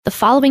The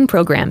following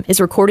program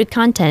is recorded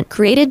content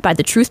created by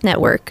the Truth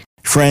Network.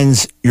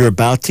 Friends, you're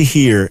about to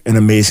hear an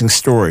amazing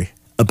story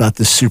about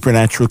the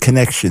supernatural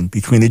connection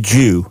between a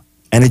Jew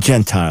and a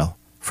Gentile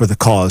for the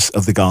cause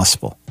of the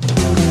gospel.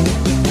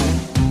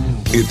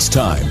 It's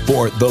time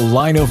for The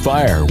Line of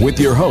Fire with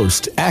your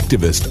host,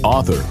 activist,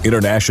 author,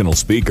 international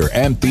speaker,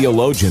 and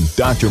theologian,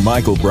 Dr.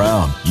 Michael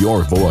Brown,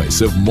 your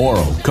voice of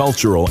moral,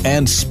 cultural,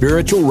 and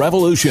spiritual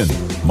revolution.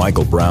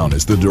 Michael Brown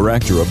is the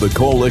director of the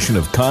Coalition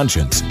of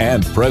Conscience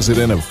and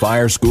president of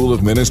Fire School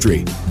of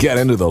Ministry. Get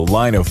into The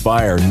Line of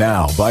Fire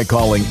now by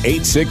calling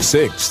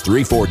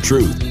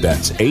 866-34-TRUTH.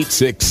 That's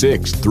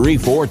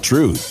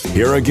 866-34-TRUTH.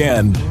 Here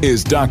again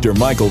is Dr.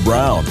 Michael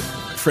Brown.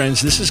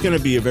 Friends, this is going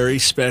to be a very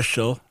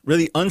special,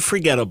 really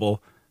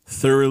unforgettable,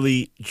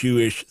 thoroughly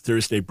Jewish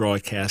Thursday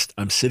broadcast.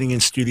 I'm sitting in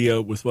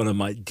studio with one of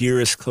my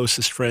dearest,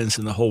 closest friends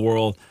in the whole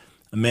world,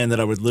 a man that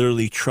I would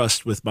literally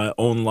trust with my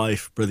own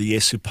life, Brother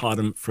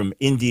Yesupadam from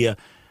India,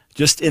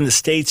 just in the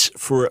States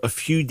for a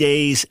few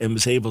days and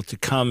was able to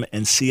come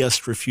and see us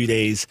for a few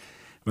days.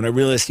 When I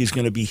realized he's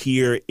going to be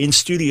here in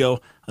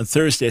studio on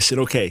Thursday, I said,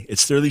 okay,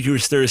 it's Thoroughly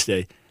Jewish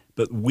Thursday,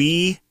 but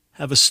we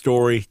have a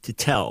story to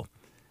tell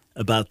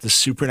about the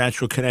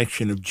supernatural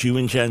connection of Jew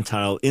and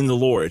Gentile in the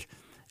Lord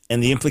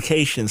and the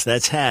implications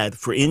that's had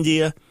for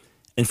India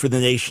and for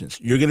the nations.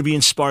 You're going to be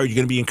inspired. You're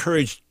going to be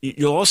encouraged.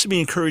 You'll also be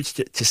encouraged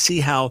to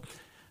see how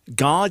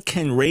God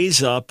can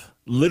raise up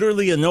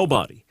literally a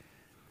nobody.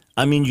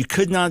 I mean, you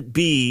could not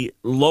be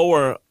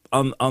lower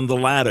on the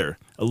ladder,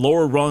 a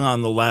lower rung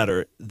on the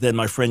ladder than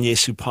my friend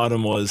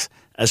Yesupadam was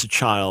as a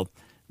child.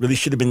 Really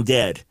should have been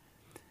dead.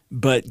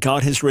 But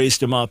God has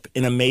raised him up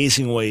in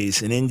amazing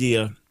ways in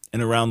India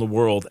and around the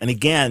world. And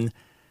again,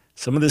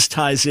 some of this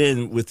ties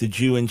in with the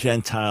Jew and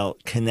Gentile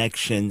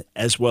connection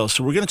as well.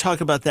 So we're going to talk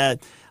about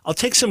that. I'll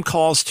take some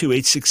calls too,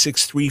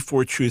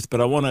 866-34-TRUTH, but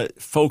I want to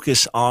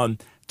focus on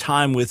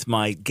time with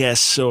my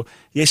guests. So,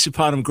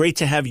 Yesupadam, great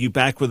to have you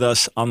back with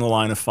us on the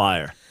Line of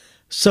Fire.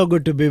 So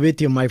good to be with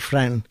you, my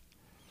friend.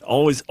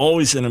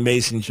 Always an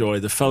amazing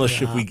joy. The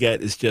fellowship we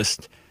get is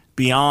just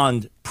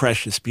beyond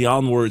precious,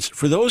 beyond words.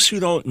 For those who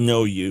don't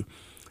know you,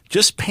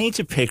 just paint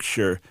a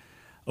picture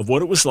of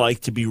what it was like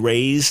to be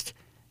raised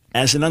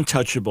as an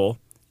untouchable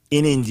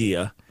in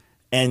India.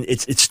 And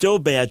it's still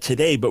bad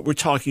today, but we're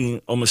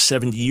talking almost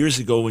 70 years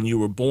ago when you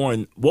were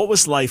born. What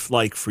was life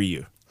like for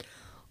you?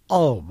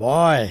 Oh,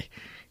 boy.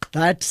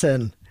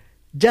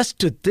 Just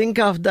to think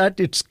of that,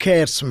 it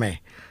scares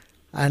me.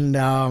 And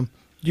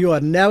you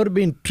are never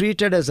been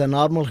treated as a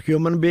normal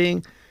human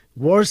being,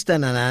 worse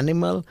than an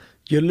animal.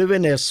 You live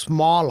in a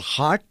small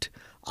hut,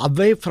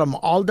 away from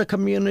all the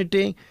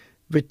community,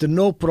 with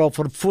no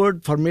proper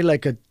food. For me,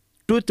 like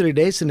 2-3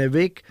 days in a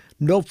week,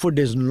 no food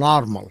is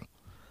normal.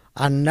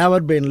 And never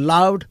been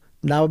loved,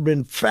 never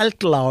been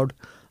felt loved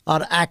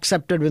or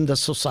accepted in the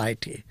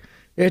society.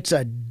 It's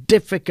a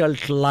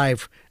difficult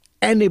life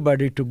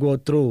anybody to go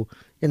through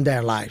in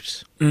their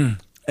lives. And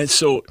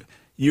so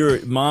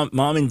your mom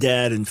and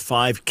dad and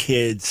 5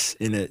 kids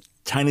in a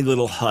tiny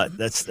little hut.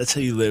 That's how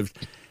you lived.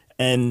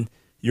 And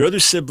your other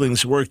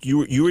siblings worked.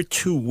 You were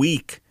too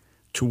weak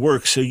to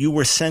work, so you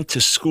were sent to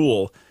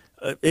school.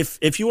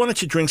 If you wanted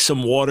to drink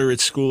some water at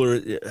school,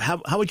 or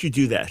how would you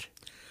do that?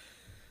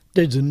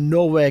 There's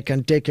no way I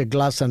can take a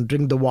glass and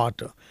drink the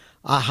water.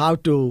 I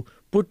have to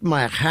put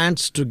my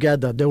hands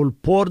together. They will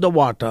pour the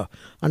water,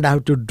 and I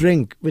have to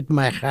drink with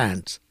my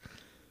hands.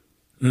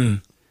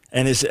 And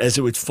as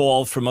it would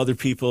fall from other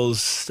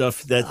people's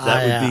stuff,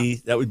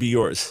 that would be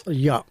yours.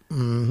 Yeah.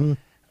 Mm-hmm.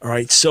 All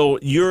right. So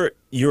you're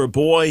a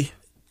boy.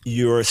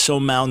 You're so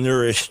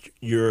malnourished.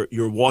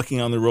 You're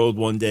walking on the road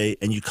one day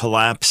and you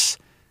collapse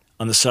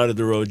on the side of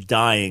the road,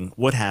 dying.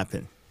 What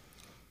happened?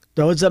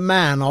 There was a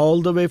man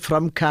all the way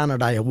from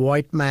Canada, a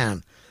white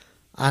man,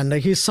 and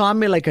he saw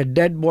me like a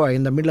dead boy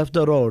in the middle of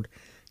the road.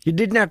 He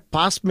did not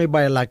pass me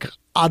by like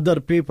other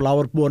people,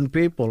 our own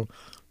people,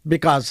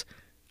 because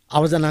I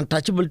was an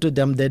untouchable to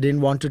them. They didn't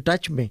want to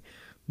touch me.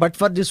 But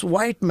for this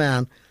white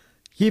man,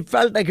 he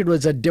felt like it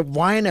was a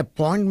divine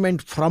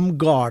appointment from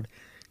God.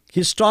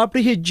 He stopped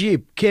his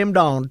jeep, came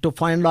down to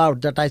find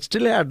out that I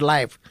still had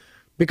life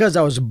because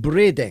I was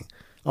breathing.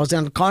 I was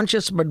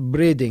unconscious but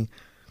breathing.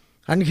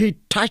 And he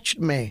touched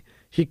me.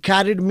 He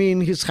carried me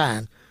in his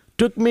hand,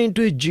 took me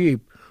into his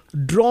jeep,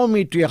 drove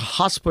me to a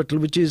hospital,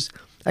 which is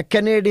a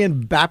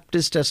Canadian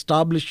Baptist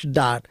established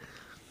that,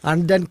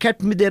 and then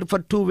kept me there for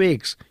 2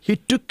 weeks. He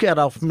took care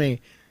of me.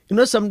 You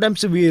know,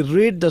 sometimes we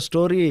read the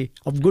story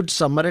of Good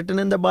Samaritan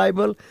in the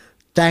Bible.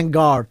 Thank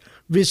God,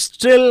 we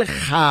still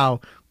have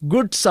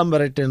Good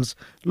Samaritans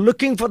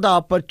looking for the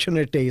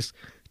opportunities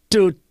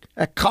to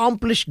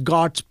accomplish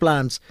God's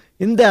plans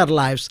in their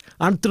lives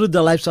and through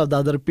the lives of the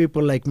other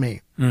people like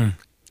me. Do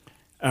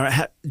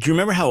you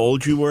remember how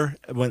old you were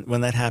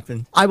when that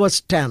happened? I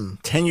was 10.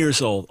 10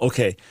 years old.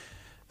 Okay.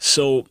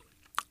 So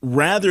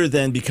rather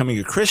than becoming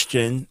a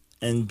Christian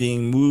and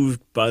being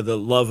moved by the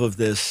love of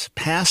this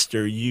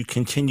pastor, you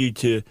continued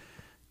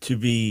to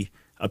be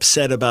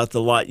upset about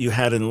the lot you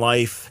had in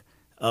life.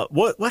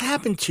 What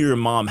happened to your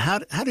mom? How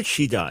did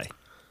she die?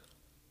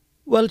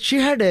 Well, she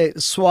had a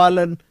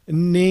swollen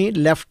knee,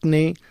 left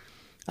knee,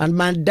 and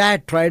my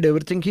dad tried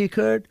everything he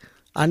could,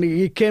 and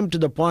he came to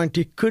the point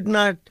he could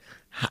not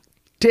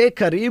take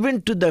her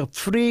even to the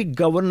free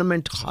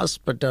government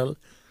hospital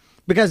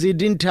because he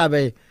didn't have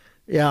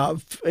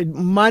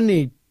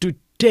money to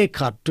take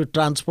her, to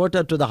transport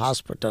her to the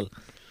hospital.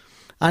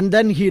 And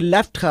then he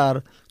left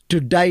her to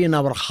die in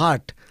our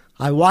hut.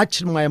 I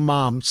watched my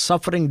mom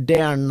suffering day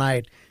and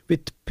night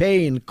with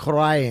pain,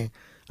 crying,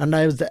 and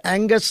I was the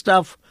youngest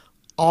of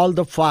all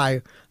the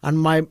five,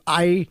 and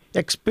I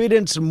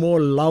experienced more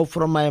love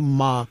from my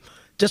mom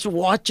just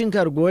watching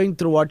her going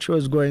through what she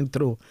was going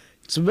through.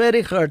 It's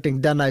very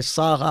hurting. Then I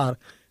saw her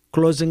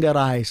closing her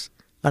eyes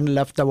and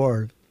left the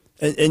world.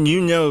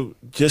 And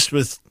just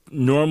with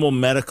normal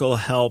medical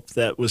help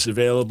that was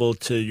available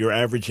to your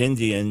average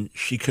Indian,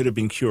 she could have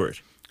been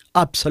cured.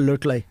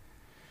 Absolutely.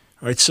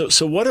 All right.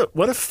 So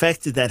what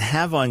effect did that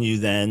have on you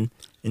then,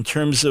 in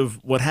terms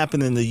of what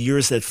happened in the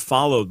years that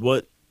followed?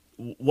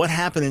 What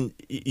happened?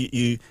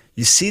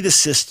 You see the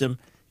system,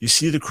 you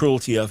see the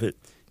cruelty of it.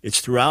 It's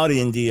throughout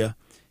India.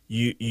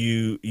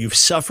 You've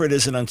suffered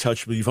as an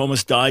untouchable. You've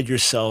almost died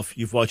yourself.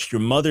 You've watched your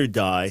mother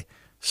die.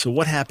 So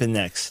what happened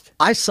next?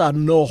 I saw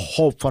no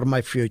hope for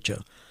my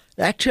future.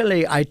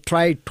 Actually, I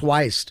tried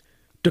twice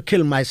to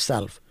kill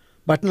myself,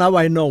 but now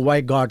I know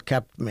why God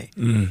kept me.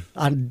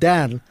 And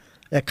then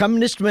a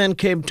communist man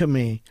came to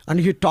me and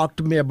he talked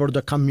to me about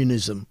the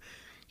communism.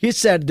 He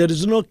said there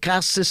is no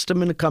caste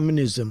system in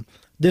communism.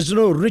 There's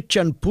no rich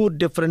and poor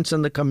difference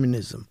in the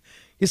communism.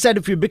 He said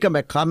if you become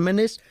a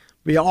communist,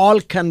 we all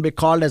can be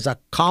called as a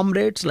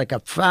comrades, like a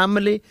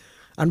family,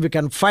 and we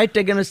can fight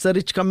against the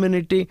rich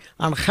community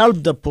and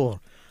help the poor.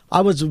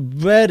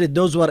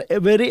 Those were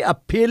very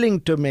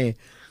appealing to me.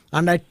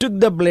 And I took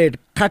the blade,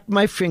 cut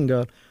my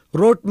finger,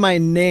 wrote my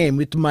name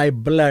with my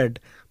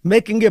blood,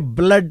 making a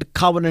blood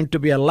covenant to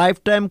be a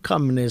lifetime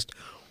communist.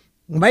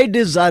 My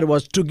desire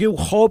was to give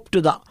hope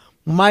to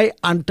my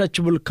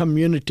untouchable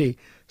community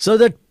so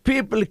that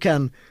people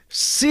can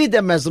see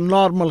them as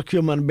normal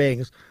human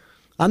beings.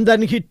 And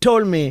then he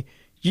told me,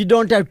 you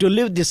don't have to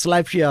live this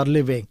life you are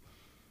living.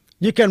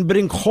 You can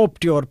bring hope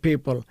to your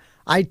people.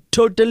 I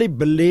totally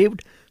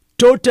believed,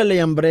 totally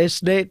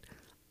embraced it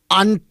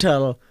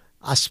until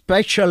a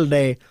special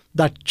day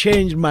that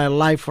changed my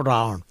life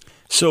around.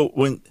 So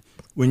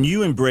when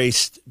you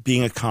embraced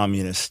being a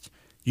communist,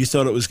 you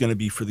thought it was going to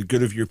be for the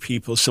good of your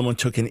people. Someone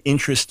took an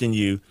interest in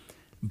you,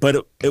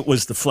 but it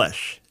was the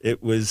flesh.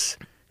 It was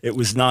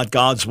not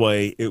God's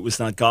way. It was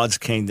not God's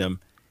kingdom.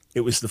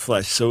 It was the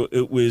flesh. So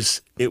it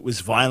was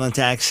violent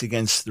acts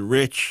against the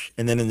rich.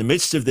 And then in the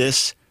midst of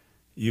this,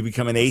 you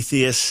become an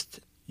atheist.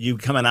 You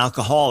become an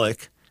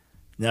alcoholic.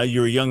 Now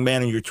you're a young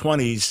man in your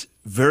 20s,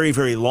 very,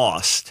 very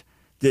lost.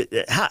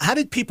 How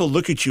did people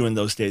look at you in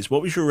those days?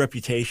 What was your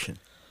reputation?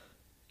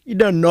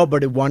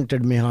 Nobody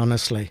wanted me,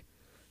 honestly.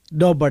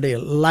 Nobody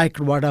liked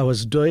what I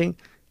was doing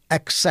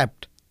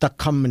except the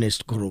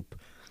communist group.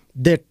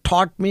 They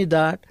taught me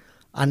that,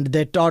 and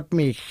they taught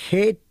me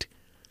hate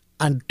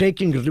and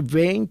taking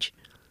revenge.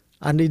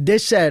 And they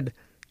said,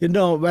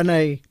 when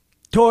I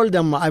told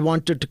them I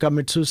wanted to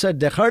commit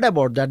suicide, they heard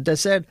about that. They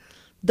said,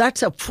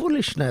 that's a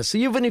foolishness.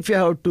 Even if you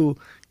have to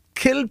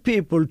kill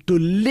people to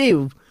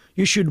live,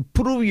 you should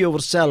prove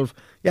yourself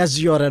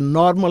as you're a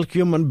normal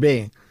human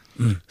being.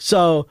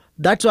 So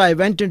that's why I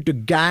went into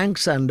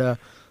gangs, and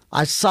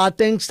I saw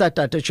things that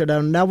I should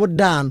have never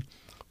done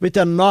with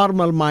a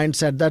normal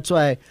mindset. That's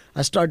why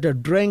I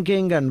started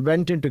drinking and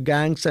went into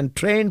gangs and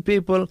trained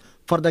people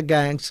for the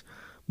gangs.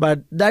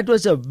 But that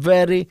was a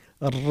very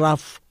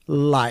rough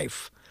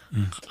life.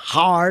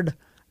 Hard,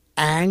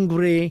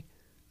 angry,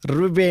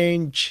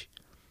 revenge,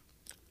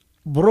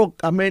 broke.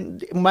 I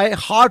mean, my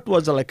heart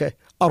was like a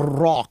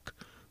rock.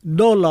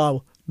 No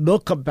love, no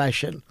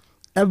compassion.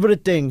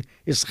 Everything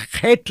is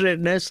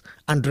hatredness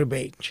and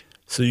revenge.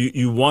 So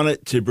you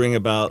wanted to bring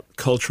about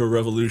cultural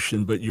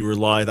revolution, but you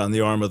relied on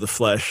the arm of the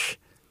flesh,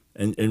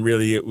 and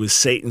really it was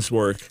Satan's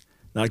work,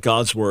 not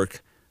God's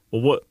work.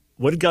 Well,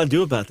 what did God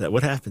do about that?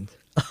 What happened?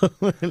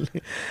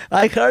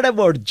 I heard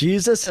about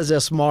Jesus as a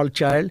small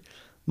child.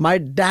 My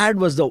dad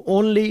was the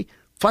only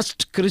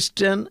first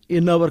Christian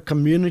in our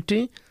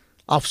community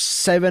of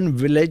 7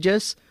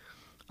 villages,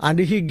 and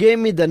he gave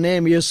me the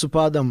name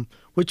Yesupadam,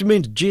 which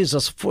means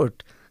Jesus'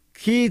 foot.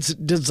 His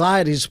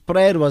desire, his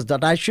prayer was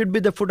that I should be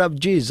the foot of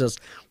Jesus,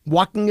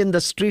 walking in the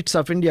streets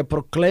of India,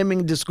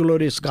 proclaiming this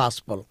glorious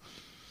gospel.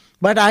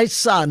 But I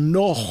saw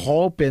no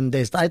hope in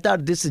this. I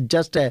thought this is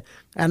just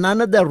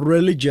another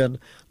religion.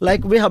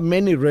 Like we have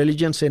many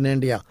religions in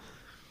India.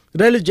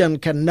 Religion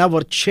can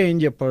never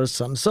change a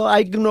person. So I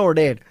ignored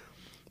it.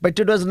 But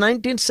it was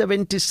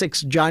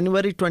 1976,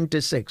 January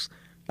 26,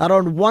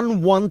 around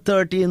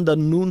 1:30 in the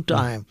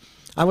noontime.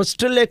 I was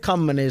still a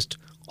communist,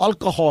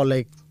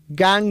 alcoholic,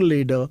 gang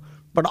leader,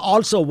 but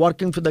also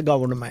working for the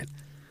government.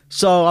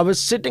 So I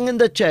was sitting in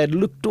the chair,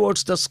 looked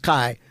towards the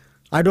sky.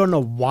 I don't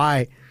know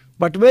why,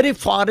 but very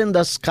far in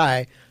the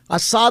sky, I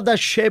saw the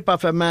shape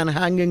of a man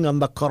hanging on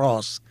the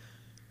cross.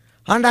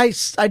 And I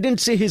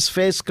didn't see his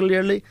face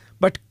clearly,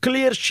 but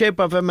clear shape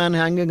of a man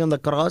hanging on the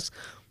cross.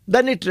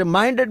 Then it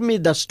reminded me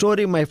the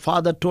story my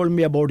father told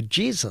me about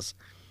Jesus.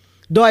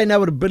 Though I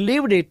never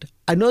believed it,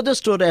 I know the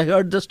story, I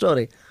heard the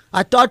story.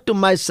 I thought to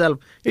myself,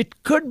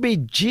 it could be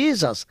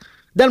Jesus.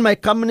 Then my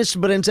communist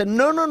brain said,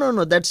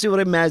 no, that's your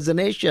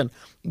imagination.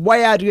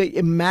 Why are you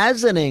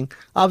imagining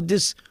of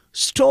this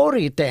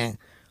story thing?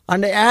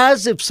 And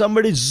as if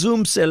somebody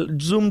zoomed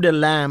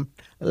a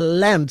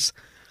lens,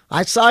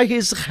 I saw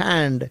his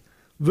hand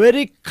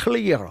very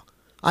clear.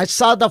 I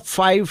saw the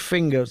 5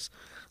 fingers.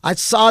 I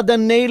saw the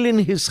nail in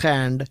his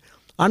hand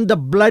and the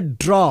blood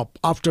drop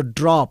after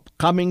drop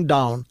coming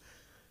down.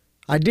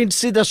 I didn't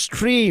see the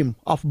stream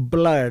of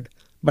blood,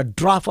 but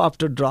drop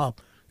after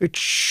drop. It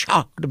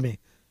shocked me.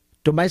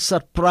 To my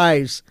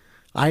surprise,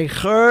 I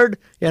heard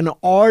an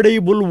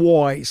audible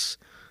voice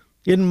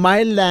in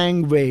my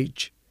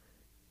language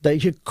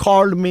that he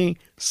called me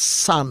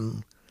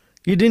son.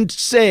 He didn't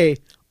say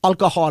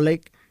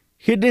alcoholic.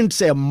 He didn't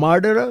say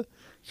murderer.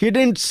 He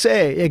didn't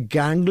say a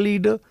gang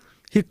leader.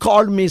 He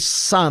called me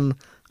son.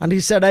 And he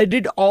said, I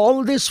did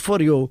all this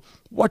for you.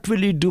 What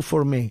will you do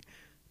for me?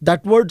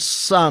 That word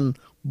son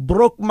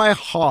broke my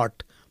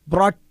heart,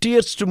 brought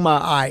tears to my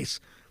eyes.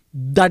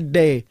 That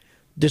day,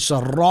 this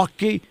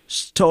rocky,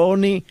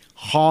 stony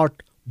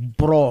heart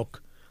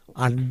broke.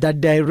 And that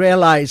day I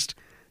realized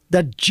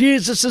that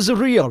Jesus is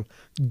real.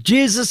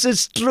 Jesus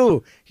is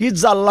true.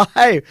 He's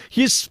alive.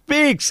 He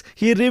speaks.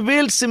 He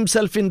reveals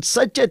himself in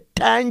such a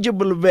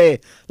tangible way.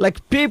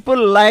 Like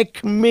people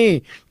like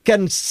me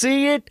can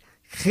see it,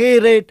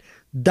 hear it.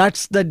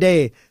 That's the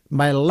day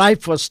my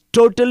life was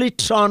totally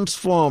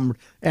transformed,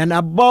 and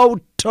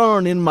about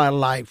turn in my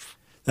life.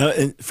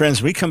 And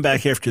friends, when we come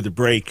back after the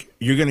break,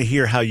 you're going to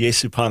hear how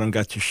Yesupadam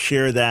got to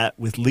share that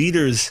with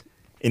leaders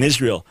in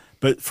Israel.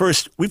 But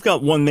first, we've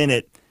got 1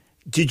 minute.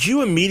 Did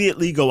you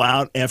immediately go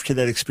out after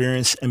that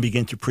experience and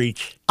begin to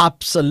preach?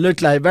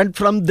 Absolutely. I went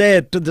from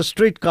there to the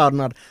street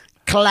corner,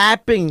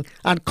 clapping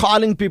and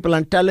calling people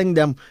and telling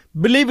them,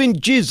 believe in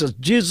Jesus.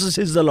 Jesus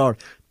is the Lord.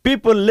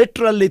 People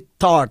literally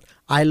thought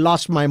I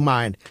lost my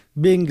mind,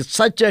 being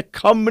such a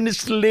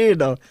communist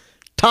leader,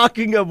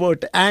 talking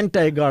about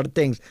anti-God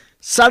things.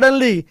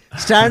 Suddenly,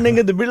 standing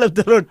in the middle of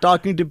the road,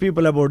 talking to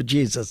people about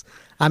Jesus.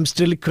 I'm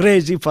still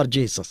crazy for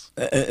Jesus.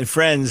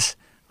 Friends,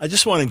 I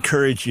just want to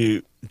encourage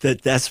you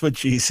that that's what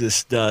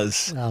Jesus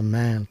does.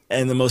 Amen.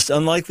 And the most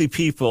unlikely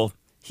people,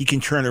 he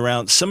can turn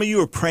around. Some of you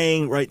are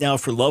praying right now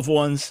for loved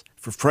ones,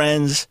 for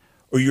friends,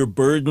 or you're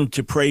burdened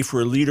to pray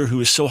for a leader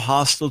who is so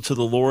hostile to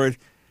the Lord.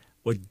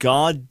 What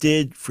God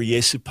did for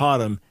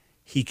Yesupadam,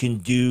 he can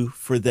do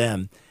for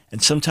them.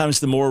 And sometimes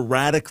the more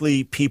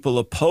radically people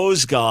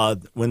oppose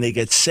God when they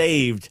get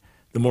saved,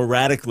 the more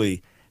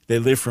radically they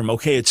live from.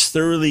 Okay, it's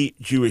Thoroughly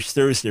Jewish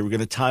Thursday. We're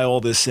going to tie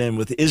all this in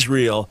with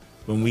Israel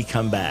when we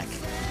come back.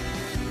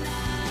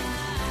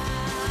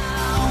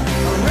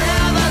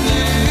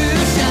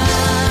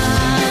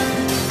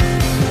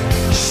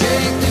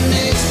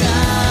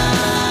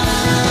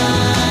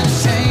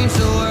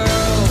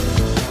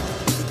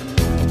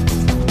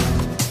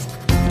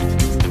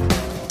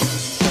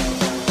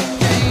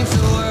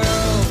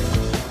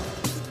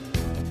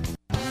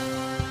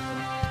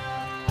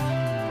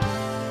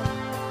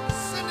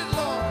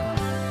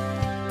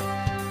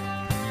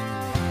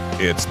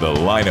 It's The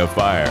Line of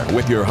Fire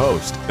with your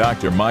host,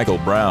 Dr. Michael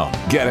Brown.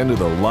 Get into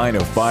the Line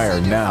of Fire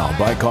now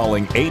by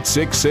calling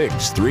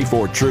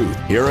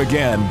 866-34-TRUTH. Here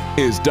again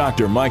is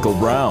Dr. Michael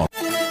Brown.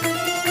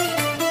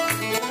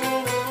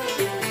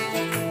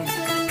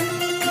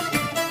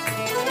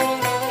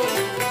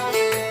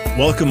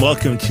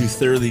 Welcome to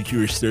Thoroughly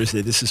Jewish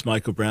Thursday. This is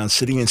Michael Brown,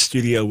 sitting in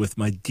studio with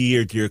my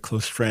dear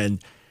close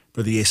friend,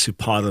 Brother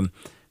Yesupadam.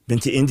 Been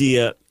to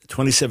India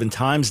 27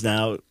 times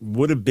now.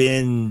 Would have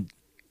been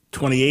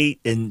 28,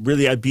 and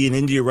really I'd be in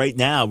India right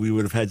now. We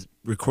would have had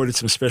recorded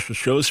some special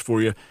shows for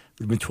you. It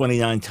would have been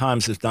 29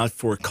 times if not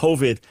for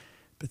COVID.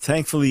 But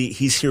thankfully,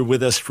 he's here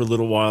with us for a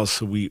little while,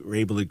 so we were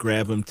able to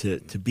grab him to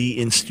be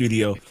in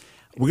studio.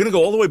 We're going to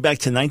go all the way back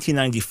to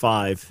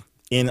 1995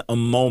 in a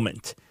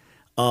moment.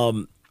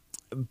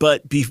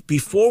 But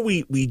before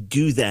we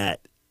do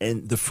that,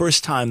 and the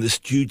first time this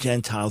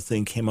Jew-Gentile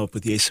thing came up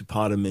with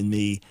Yesupadam and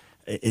me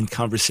in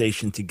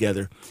conversation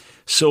together.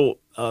 So,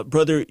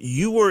 brother,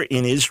 you were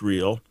in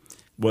Israel,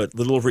 a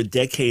little over a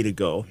decade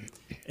ago,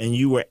 and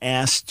you were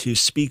asked to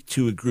speak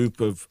to a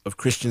group of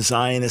Christian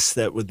Zionists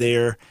that were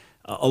there,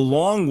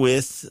 along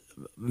with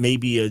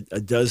maybe a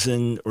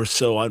dozen or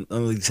so, I don't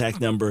know the exact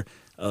number,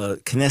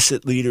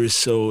 Knesset leaders,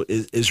 so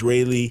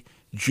Israeli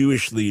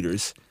Jewish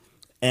leaders.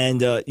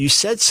 And you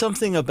said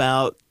something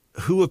about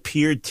who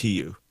appeared to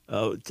you.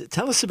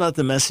 Tell us about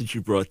the message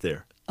you brought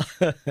there.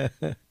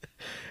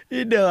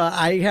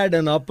 I had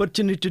an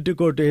opportunity to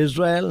go to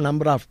Israel a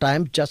number of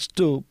times just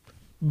to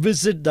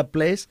visit the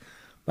place.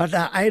 But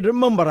I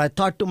remember I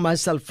thought to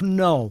myself,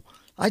 no,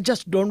 I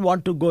just don't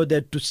want to go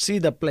there to see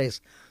the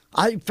place.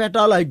 If at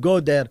all I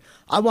go there,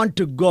 I want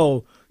to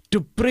go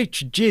to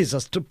preach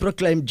Jesus, to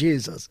proclaim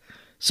Jesus.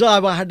 So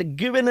I had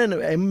given an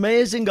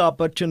amazing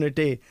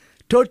opportunity,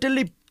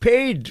 totally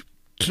paid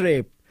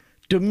trip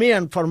to me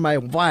and for my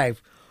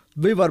wife.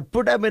 We were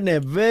put up in a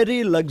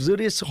very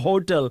luxurious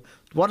hotel,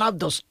 one of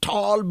those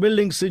tall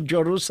buildings in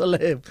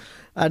Jerusalem,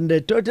 and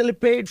totally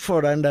paid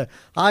for. And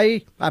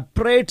I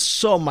prayed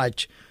so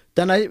much.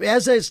 Then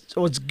as I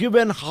was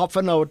given half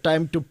an hour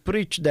time to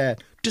preach there,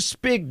 to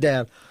speak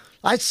there,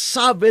 I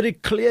saw very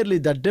clearly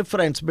the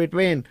difference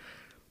between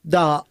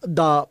the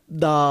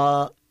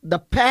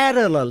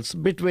parallels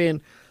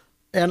between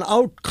an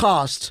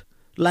outcast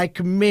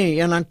like me,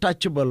 an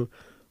untouchable,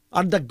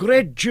 and the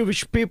great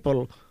Jewish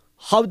people,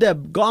 how they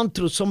have gone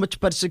through so much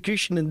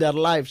persecution in their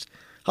lives,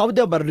 how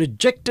they were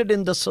rejected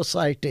in the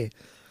society.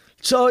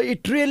 So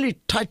it really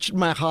touched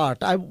my heart.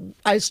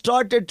 I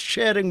started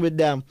sharing with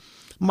them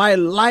my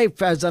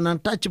life as an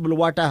untouchable,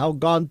 what I have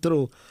gone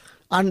through,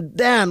 and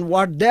then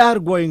what they are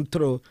going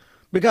through.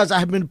 Because I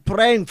have been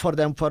praying for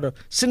them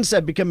since I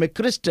became a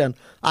Christian.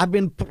 I've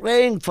been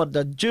praying for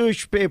the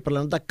Jewish people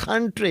and the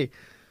country,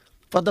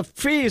 for the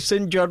feast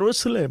in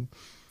Jerusalem.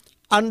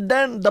 And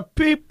then the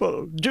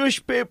people,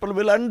 Jewish people,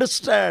 will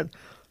understand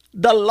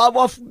the love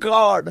of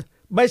God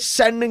by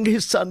sending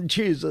His Son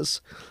Jesus.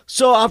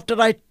 So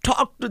after I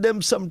talked to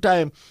them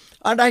sometime,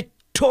 and I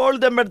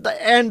told them at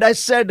the end, I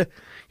said,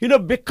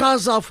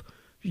 because of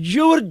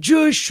your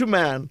Jewish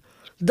man,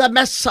 the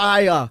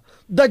Messiah,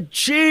 the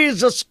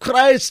Jesus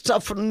Christ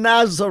of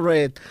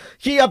Nazareth,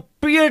 He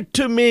appeared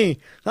to me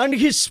and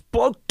He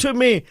spoke to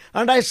me,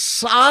 and I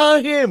saw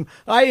Him,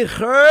 I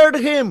heard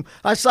Him,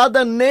 I saw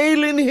the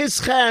nail in His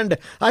hand,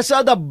 I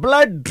saw the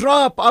blood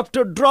drop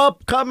after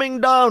drop coming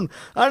down,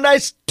 and I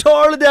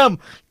told them,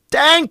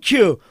 thank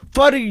you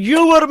for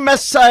your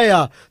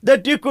Messiah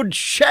that you could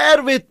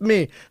share with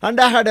me. And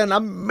I had an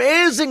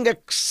amazing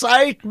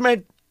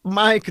excitement,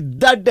 Mike,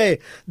 that day,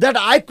 that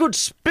I could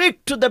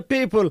speak to the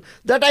people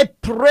that I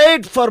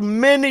prayed for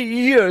many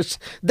years,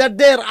 that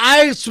their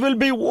eyes will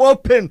be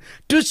open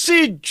to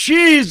see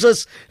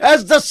Jesus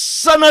as the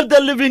Son of the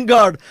living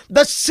God,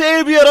 the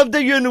Savior of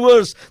the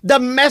universe, the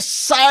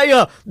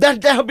Messiah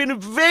that they have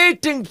been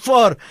waiting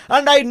for.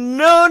 And I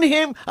known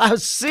Him, I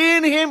have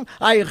seen Him,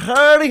 I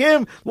heard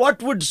Him.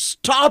 What would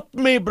stop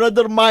me,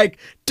 Brother Mike,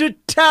 to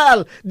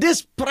tell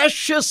these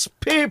precious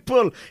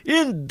people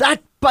in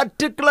that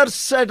particular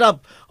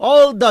setup,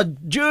 all the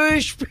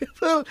Jewish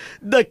people,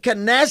 the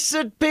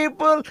Knesset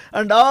people,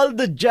 and all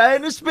the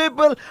Zionist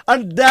people,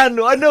 and then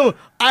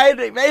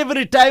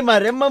every time I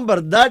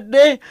remember that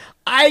day,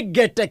 I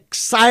get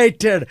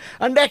excited,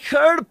 and I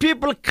heard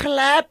people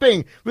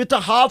clapping with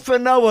a half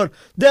an hour.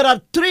 There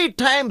are 3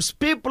 times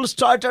people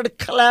started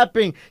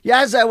clapping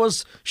as I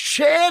was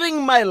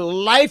sharing my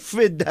life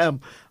with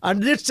them,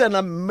 and it's an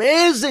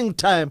amazing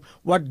time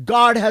what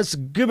God has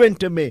given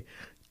to me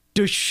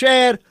to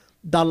share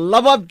the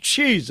love of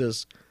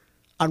Jesus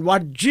and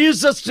what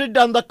Jesus did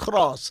on the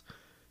cross,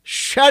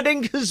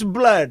 shedding His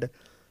blood,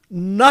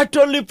 not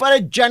only for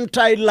a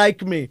Gentile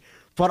like me,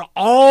 for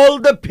all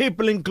the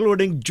people,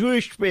 including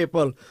Jewish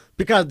people,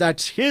 because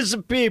that's His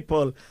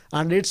people,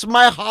 and it's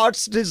my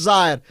heart's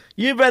desire,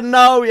 even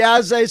now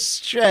as I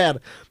share,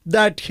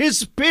 that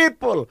His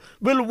people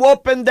will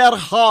open their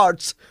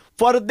hearts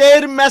for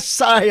their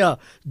Messiah,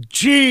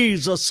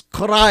 Jesus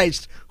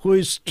Christ, who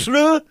is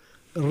true,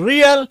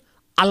 real,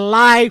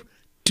 alive,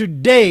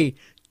 today,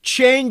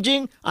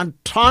 changing and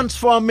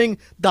transforming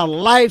the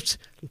lives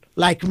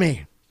like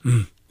me.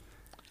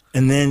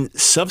 And then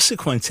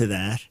subsequent to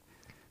that,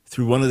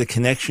 through one of the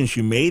connections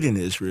you made in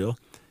Israel,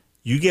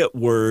 you get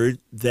word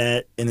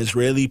that an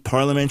Israeli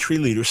parliamentary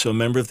leader, so a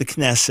member of the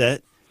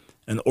Knesset,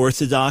 an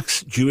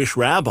Orthodox Jewish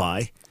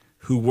rabbi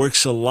who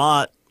works a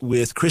lot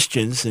with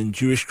Christians and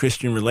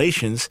Jewish-Christian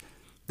relations,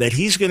 that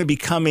he's going to be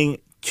coming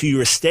to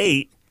your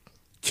state,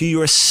 to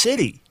your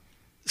city.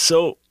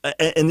 So,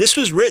 and this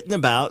was written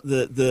about,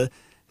 the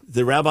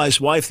rabbi's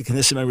wife, the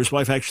Knesset member's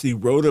wife, actually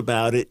wrote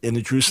about it in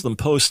the Jerusalem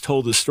Post,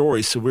 told the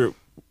story. So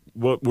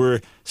what we're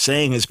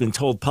saying has been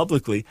told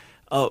publicly.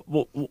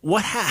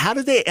 How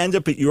did they end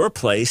up at your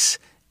place,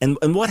 and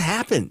what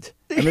happened?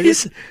 I mean,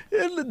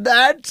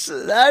 that's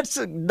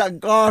the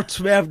God's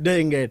way of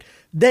doing it.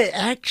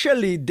 Their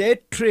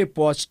trip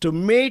was to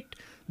meet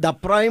the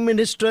Prime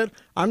Minister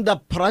and the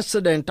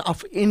President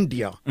of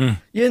India.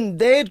 In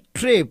their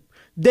trip,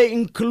 they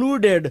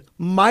included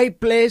my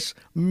place,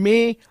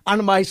 me,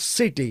 and my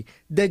city.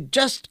 They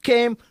just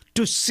came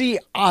to see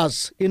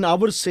us in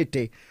our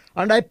city.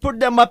 And I put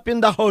them up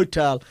in the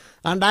hotel,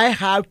 and I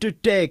have to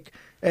take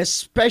a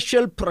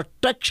special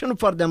protection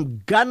for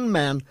them,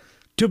 gunmen,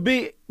 to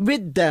be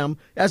with them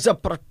as a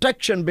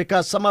protection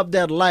because some of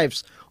their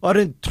lives are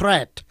in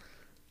threat.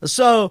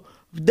 So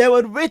they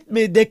were with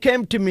me, they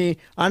came to me,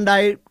 and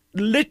I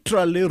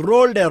literally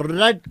rolled a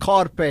red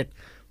carpet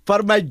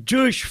for my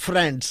Jewish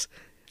friends.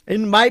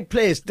 In my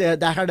place, they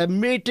had a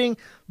meeting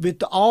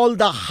with all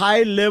the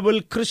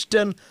high-level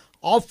Christian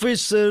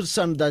officers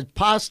and the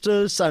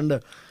pastors,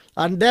 and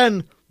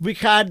then we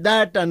had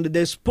that, and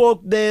they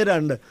spoke there,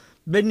 and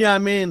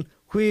Benjamin,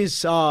 who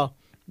is no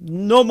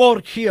more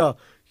here,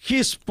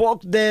 he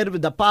spoke there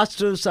with the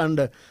pastors,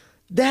 and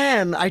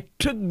then I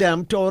took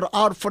them to our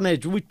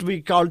orphanage, which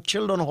we call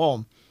Children's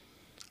Home.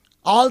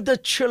 All the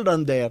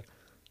children there,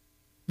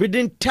 we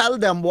didn't tell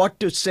them what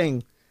to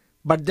sing,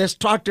 but they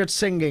started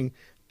singing,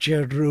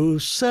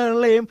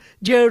 Jerusalem,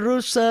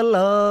 Jerusalem,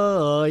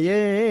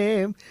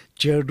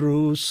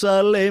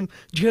 Jerusalem,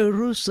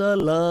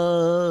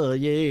 Jerusalem.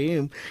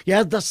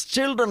 Yeah, the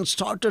children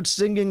started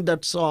singing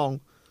that song.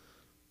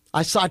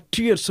 I saw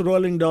tears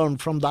rolling down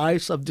from the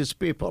eyes of these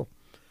people,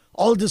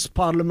 all these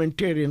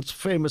parliamentarians,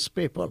 famous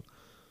people.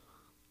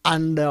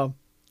 And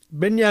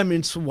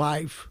Benjamin's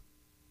wife,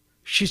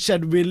 she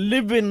said, we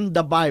live in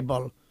the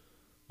Bible,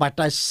 but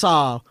I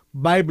saw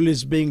Bible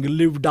is being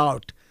lived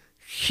out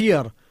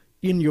here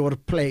in your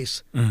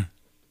place.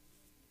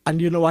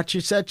 And you know what she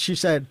said? She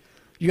said,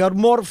 you are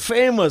more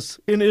famous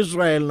in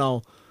Israel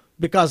now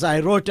because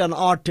I wrote an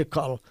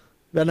article.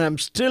 When I'm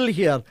still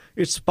here,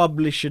 it's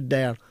published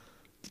there.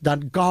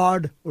 That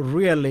God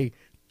really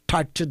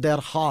touched their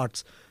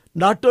hearts,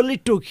 not only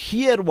to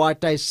hear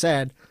what I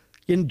said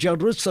in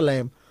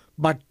Jerusalem,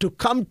 but to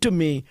come to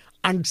me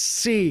and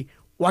see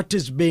what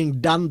is being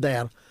done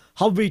there,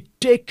 how we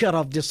take care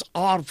of these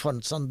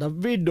orphans and the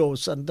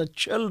widows and the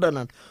children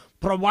and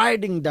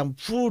providing them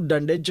food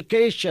and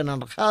education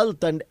and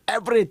health and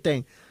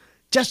everything.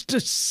 Just to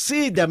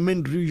see them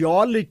in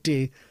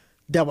reality,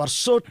 they were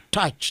so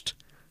touched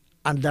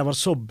and they were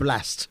so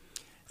blessed.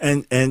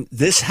 And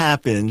this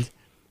happened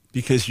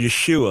because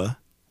Yeshua,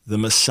 the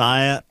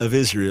Messiah of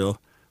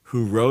Israel,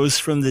 who rose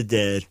from the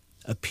dead,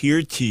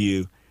 appeared to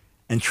you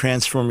and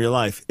transformed your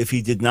life. If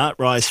he did not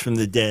rise from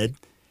the dead,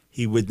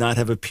 he would not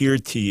have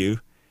appeared to you.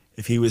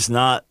 If he was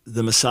not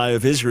the Messiah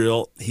of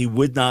Israel, he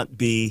would not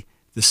be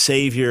the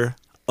Savior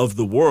of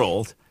the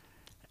world.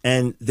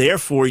 And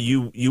therefore,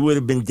 you would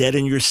have been dead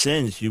in your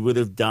sins. You would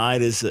have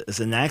died as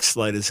a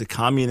Naxalite, as a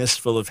communist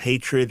full of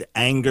hatred,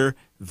 anger,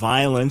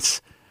 violence.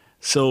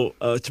 So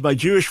to my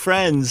Jewish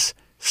friends,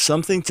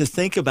 something to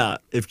think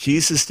about. If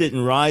Jesus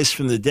didn't rise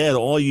from the dead,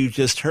 all you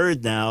just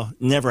heard now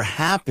never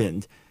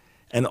happened.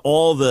 And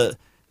all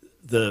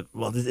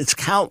it's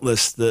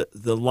countless, the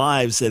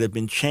lives that have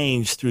been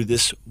changed through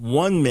this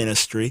one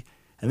ministry.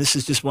 And this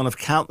is just one of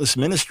countless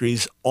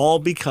ministries, all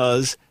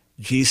because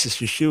Jesus,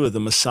 Yeshua,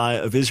 the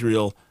Messiah of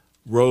Israel,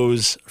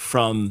 rose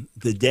from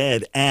the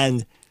dead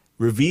and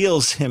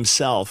reveals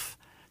himself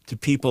to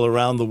people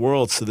around the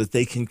world so that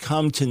they can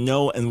come to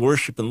know and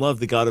worship and love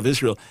the God of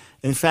Israel.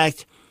 In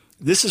fact,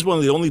 this is one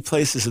of the only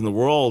places in the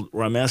world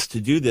where I'm asked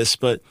to do this,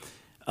 but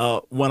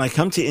when I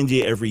come to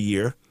India every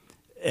year,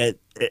 at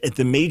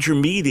the major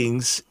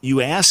meetings,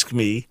 you ask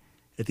me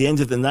at the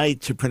end of the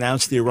night to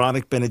pronounce the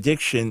Aaronic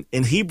benediction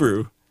in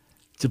Hebrew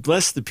to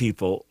bless the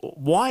people.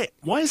 Why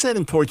is that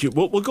important?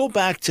 We'll go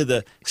back to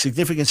the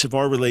significance of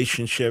our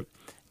relationship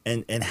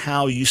and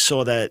how you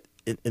saw that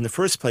in the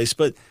first place,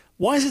 but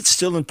why is it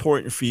still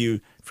important for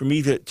you, for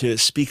me to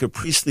speak a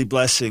priestly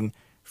blessing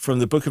from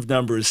the book of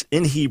Numbers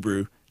in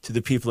Hebrew to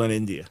the people in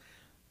India?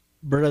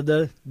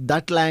 Brother,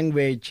 that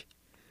language,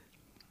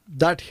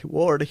 that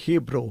word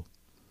Hebrew,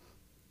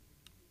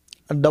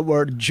 and the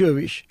word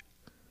Jewish,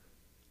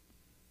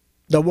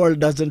 the world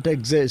doesn't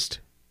exist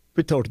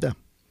without them.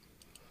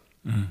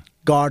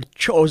 God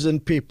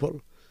chosen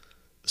people,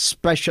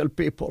 special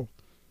people.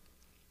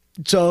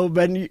 So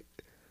when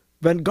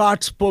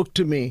God spoke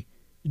to me,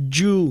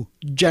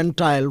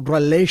 Jew-Gentile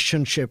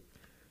relationship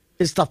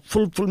is the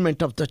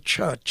fulfillment of the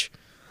church.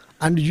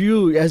 And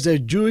you, as a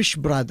Jewish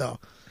brother,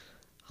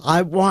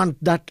 I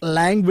want that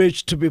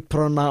language to be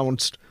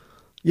pronounced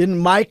in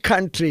my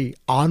country,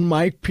 on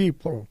my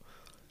people,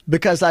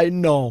 because I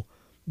know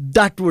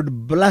that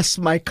would bless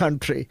my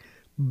country,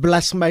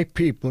 bless my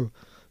people,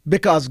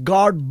 because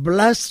God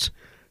blessed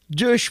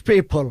Jewish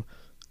people.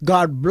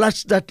 God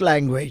blessed that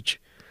language.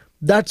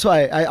 That's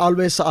why I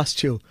always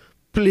ask you,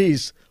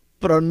 please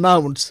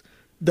pronounce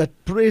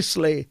that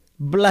priestly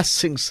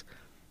blessings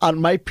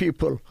on my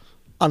people,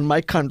 on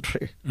my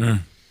country.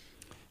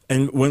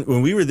 And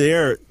when we were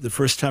there the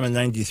first time in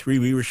 93,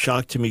 we were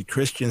shocked to meet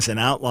Christians in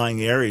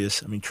outlying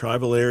areas,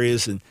 tribal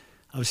areas, and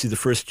obviously the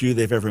first Jew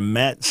they've ever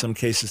met, in some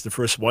cases the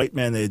first white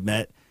man they had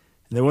met.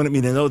 And they wanted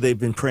me to know they've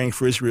been praying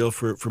for Israel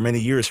for many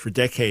years, for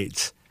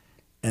decades.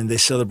 And they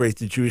celebrate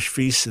the Jewish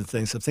feasts and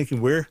things. I'm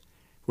thinking, where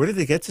did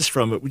they get this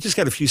from? But we just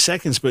got a few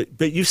seconds, but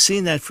you've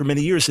seen that for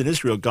many years in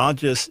Israel.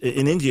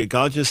 In India,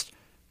 God just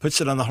puts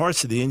it on the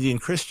hearts of the Indian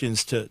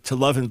Christians to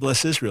love and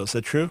bless Israel. Is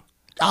that true?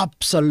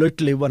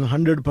 Absolutely,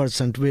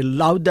 100%. We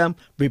love them.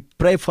 We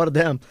pray for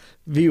them.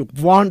 We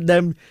want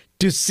them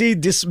to see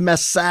this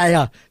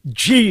Messiah,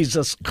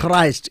 Jesus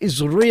Christ,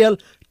 is real,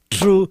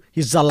 true,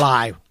 he's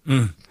alive.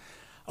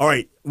 All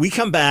right, we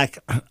come back.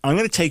 I'm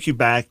going to take you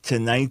back to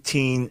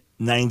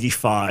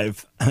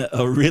 1995,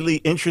 a really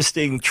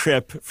interesting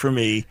trip for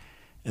me.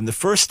 And the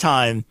first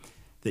time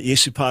that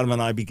Yesupadam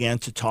and I began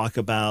to talk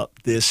about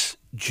this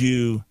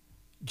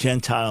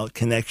Jew-Gentile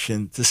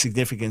connection, the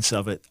significance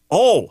of it.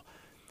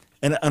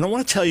 And I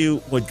want to tell you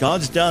what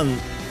God's done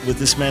with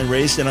this man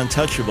raised and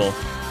untouchable,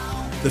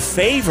 the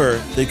favor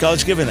that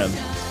God's given him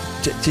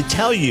to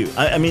tell you.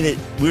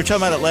 We were talking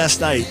about it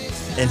last night,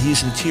 and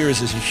he's in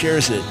tears as he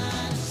shares it,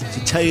 to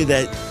tell you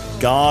that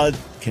God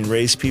can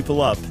raise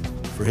people up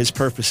for his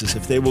purposes,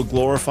 if they will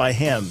glorify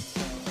him,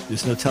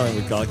 there's no telling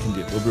what God can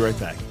do. We'll be right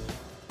back.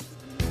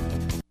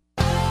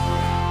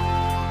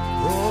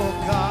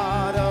 Oh,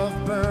 God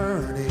of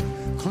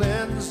burning,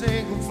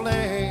 cleansing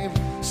flame,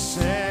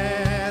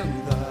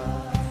 send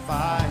the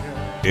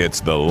fire.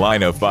 It's The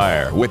Line of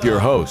Fire with your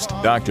host,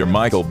 Dr.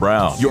 Michael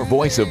Brown, your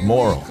voice of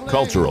moral,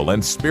 cultural,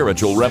 and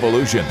spiritual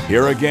revolution.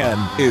 Here again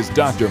is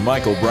Dr.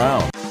 Michael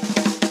Brown.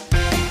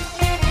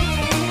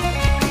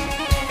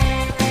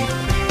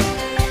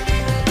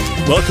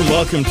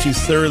 Welcome to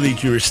Thoroughly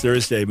Jewish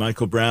Thursday.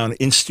 Michael Brown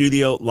in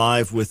studio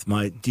live with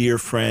my dear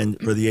friend,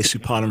 Brother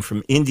Yesupatam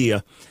from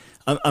India.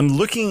 I'm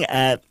looking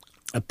at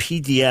a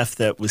PDF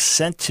that was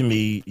sent to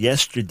me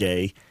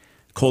yesterday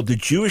called The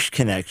Jewish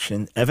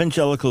Connection,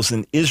 Evangelicals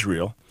in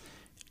Israel,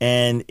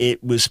 and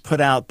it was put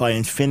out by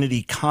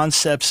Infinity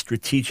Concepts,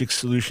 Strategic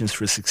Solutions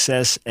for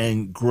Success,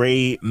 and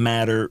Gray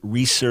Matter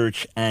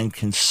Research and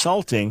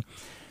Consulting.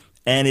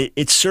 And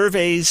it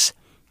surveys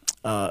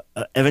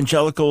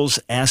evangelicals,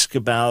 ask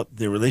about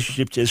their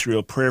relationship to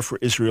Israel, prayer for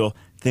Israel,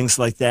 things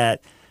like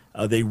that.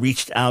 They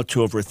reached out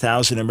to over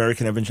 1,000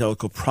 American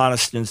evangelical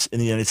Protestants in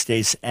the United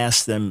States,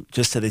 asked them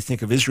just how they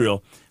think of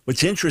Israel.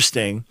 What's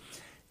interesting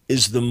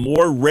is the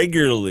more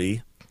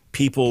regularly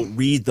people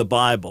read the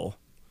Bible,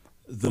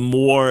 the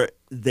more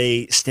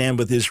they stand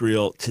with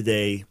Israel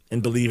today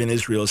and believe in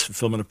Israel's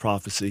fulfillment of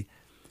prophecy.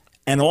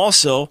 And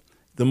also,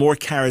 the more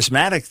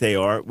charismatic they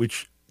are,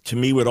 which to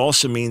me would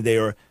also mean they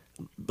are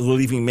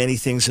believing many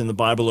things in the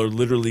Bible are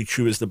literally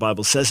true as the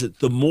Bible says it,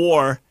 the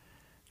more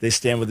they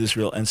stand with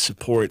Israel and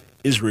support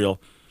Israel.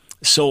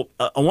 So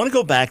I want to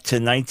go back to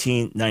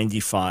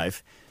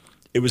 1995.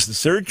 It was the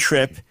third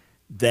trip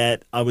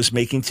that I was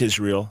making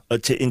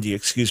to India.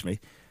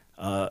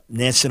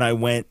 Nancy and I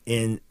went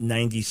in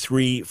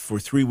 93 for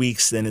 3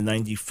 weeks, then in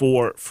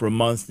 94 for a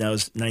month. Now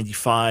it's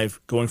 95,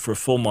 going for a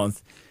full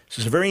month. So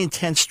it's a very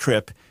intense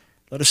trip,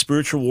 a lot of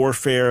spiritual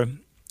warfare,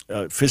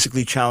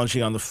 physically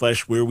challenging on the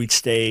flesh, where we'd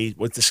stay,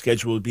 what the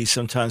schedule would be.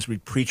 Sometimes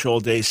we'd preach all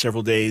day,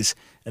 several days,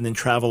 and then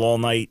travel all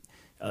night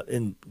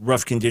in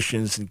rough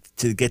conditions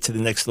to get to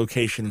the next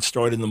location and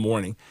start in the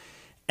morning.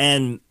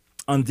 And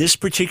on this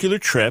particular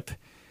trip,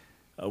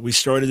 we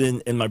started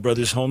in my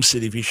brother's home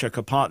city,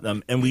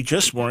 Vishakhapatnam, and we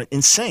just weren't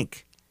in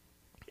sync.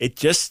 It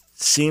just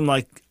seemed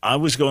like I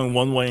was going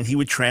one way and he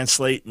would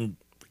translate, and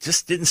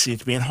just didn't seem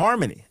to be in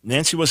harmony.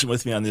 Nancy wasn't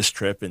with me on this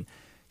trip, and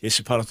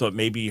Yesupatam thought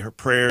maybe her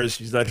prayers,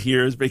 she's not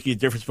here, is making a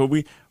difference, but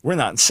we're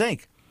not in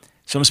sync.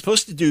 So I'm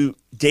supposed to do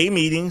day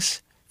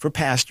meetings for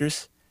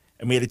pastors,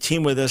 and we had a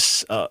team with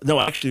us.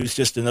 Actually, it was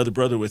just another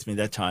brother with me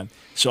that time.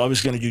 So I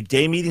was going to do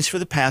day meetings for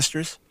the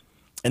pastors,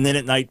 and then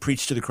at night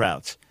preach to the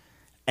crowds.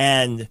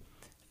 And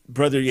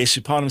Brother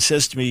Yesupatam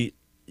says to me,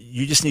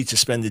 you just need to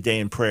spend the day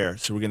in prayer,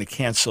 so we're going to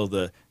cancel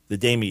the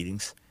day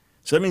meetings.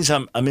 So that means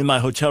I'm in my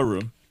hotel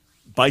room,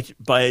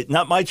 by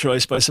not my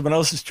choice, by someone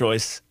else's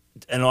choice,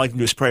 and all I can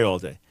do is pray all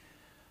day.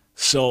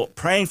 So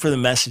praying for the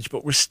message,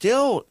 but we're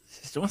still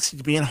don't seem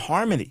to be in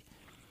harmony.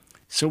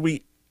 So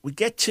we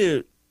get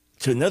to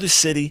another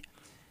city,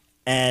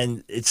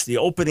 and it's the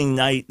opening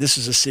night. This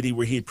is a city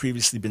where he had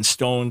previously been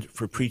stoned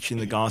for preaching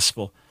the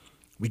gospel.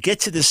 We get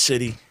to this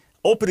city,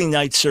 opening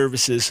night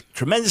services,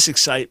 tremendous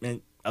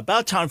excitement,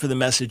 about time for the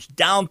message,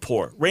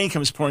 downpour, rain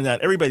comes pouring down,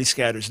 everybody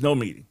scatters, no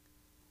meeting.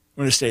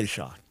 We're in a state of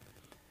shock.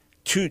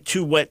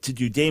 Too wet to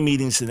do day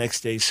meetings the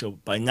next day, so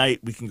by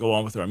night we can go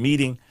on with our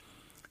meeting.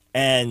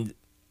 And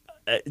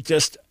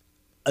just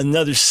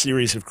another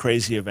series of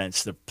crazy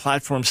events. The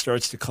platform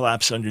starts to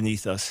collapse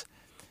underneath us.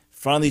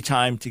 Finally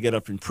time to get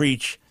up and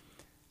preach.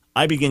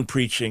 I begin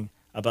preaching.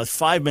 About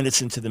 5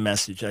 minutes into the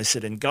message, I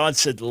said, and God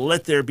said,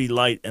 let there be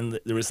light. And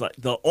there was light.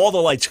 All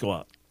the lights go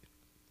out.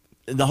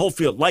 And the whole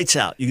field, lights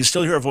out. You can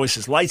still hear our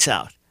voices, lights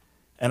out.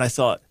 And I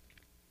thought,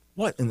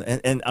 what?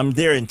 And I'm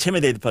there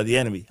intimidated by the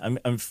enemy.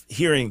 I'm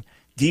hearing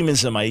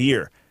demons in my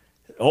ear.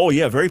 Oh,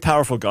 yeah, very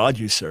powerful God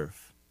you serve.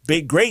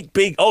 Great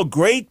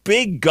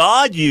big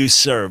God you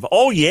serve.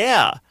 Oh,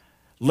 yeah.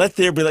 Let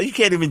there be light. You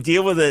can't even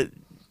deal with a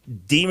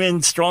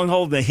demon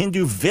stronghold in a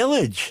Hindu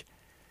village.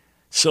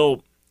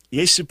 So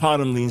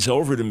Yesupatam leans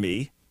over to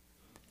me,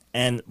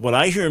 and what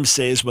I hear him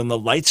say is, when the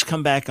lights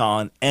come back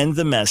on, end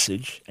the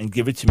message and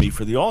give it to me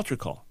for the altar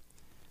call.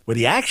 What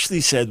he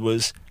actually said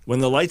was, when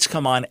the lights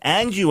come on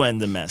and you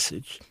end the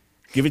message,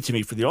 give it to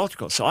me for the altar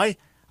call. So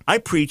I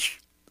preach,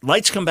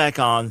 lights come back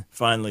on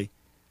finally,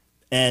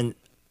 and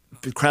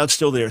the crowd's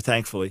still there,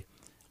 thankfully.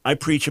 I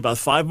preach about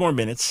 5 more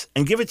minutes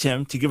and give it to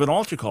him to give an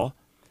altar call.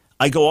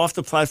 I go off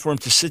the platform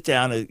to sit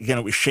down. Again,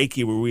 it was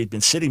shaky where we had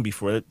been sitting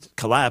before. It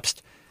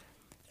collapsed.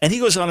 And he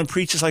goes on and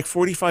preaches like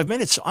 45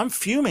 minutes. So I'm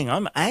fuming.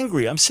 I'm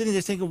angry. I'm sitting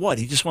there thinking, what?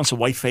 He just wants a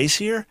white face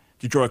here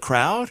to draw a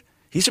crowd?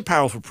 He's a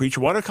powerful preacher.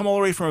 Why did I come all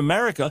the way from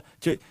America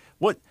to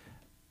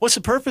what's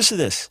the purpose of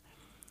this?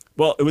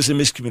 Well, it was a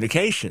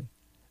miscommunication.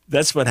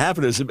 That's what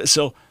happened.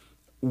 So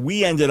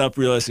we ended up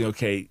realizing,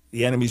 okay,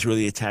 the enemy's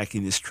really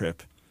attacking this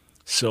trip.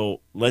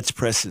 So let's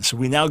press it. So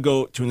we now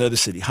go to another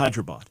city,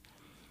 Hyderabad.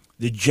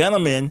 The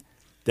gentleman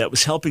that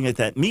was helping at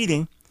that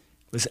meeting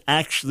was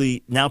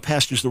actually now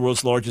pastors the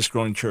world's largest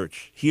growing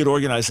church. He had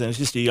organized then, he was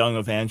just a young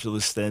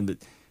evangelist then, but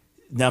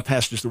now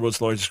pastors the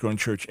world's largest growing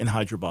church in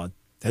Hyderabad.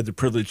 I had the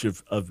privilege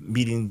of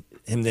meeting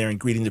him there and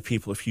greeting the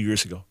people a few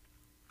years ago.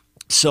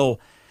 So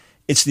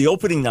it's the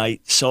opening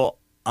night, so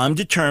I'm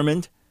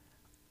determined.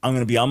 I'm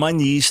going to be on my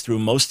knees through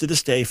most of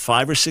this day,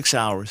 5 or 6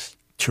 hours,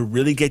 to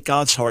really get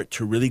God's heart,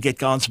 to really get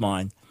God's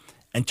mind,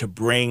 and to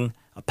bring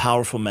a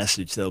powerful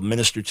message that will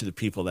minister to the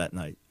people that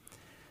night.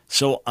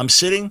 So I'm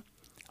sitting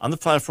on the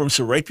platform.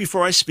 So right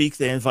before I speak,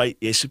 they invite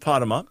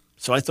Yesupadam up.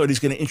 So I thought he's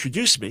going to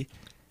introduce me.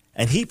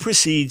 And he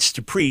proceeds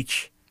to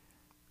preach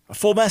a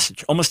full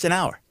message, almost an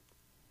hour.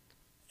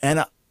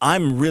 And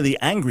I'm really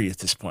angry at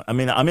this point. I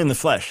mean, I'm in the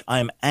flesh. I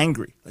am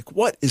angry. Like,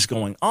 what is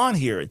going on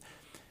here?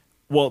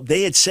 Well,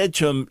 they had said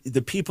to him,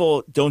 the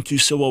people don't do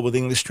so well with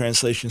English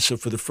translation, so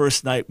for the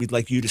first night, we'd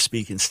like you to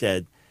speak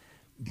instead.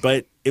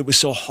 But it was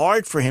so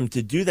hard for him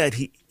to do that.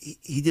 He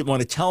didn't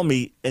want to tell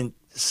me, and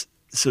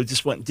so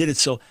just went and did it.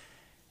 So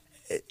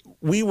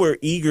we were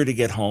eager to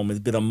get home. It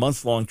had been a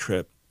month-long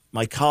trip.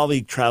 My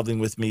colleague traveling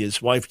with me,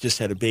 his wife just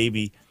had a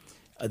baby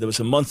that was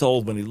a month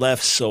old when he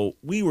left, so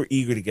we were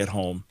eager to get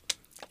home.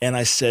 And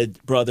I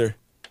said, brother,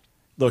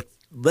 look,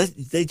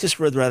 they just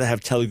would rather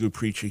have Telugu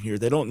preaching here.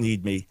 They don't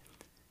need me.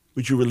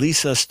 Would you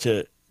release us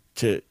to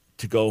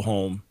go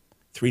home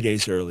 3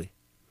 days early?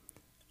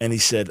 And he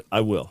said,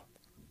 I will.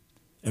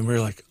 And we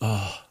were like,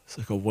 oh, it's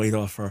like a weight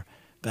off our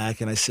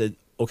back. And I said,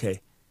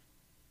 okay,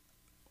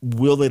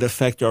 will it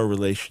affect our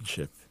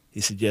relationship? He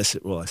said, yes,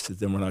 it will. I said,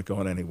 then we're not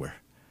going anywhere.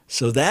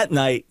 So that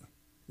night,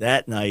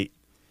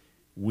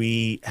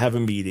 we have a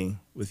meeting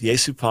with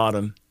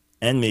Yesupadam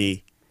and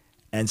me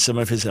and some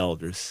of his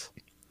elders.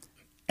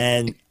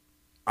 And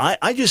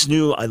I just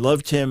knew I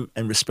loved him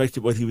and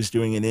respected what he was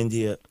doing in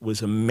India,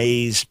 was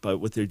amazed by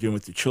what they're doing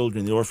with the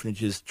children, the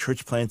orphanages,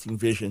 church planting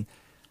vision.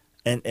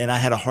 And I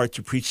had a heart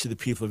to preach to the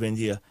people of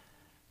India.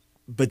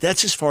 But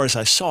that's as far as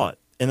I saw it.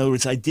 In other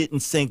words, I didn't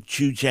think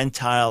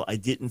Jew-Gentile. I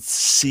didn't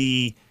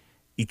see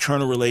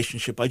eternal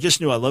relationship. I just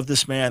knew I love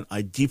this man.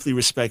 I deeply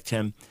respect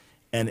him.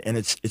 And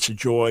it's a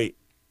joy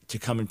to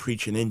come and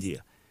preach in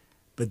India.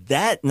 But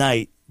that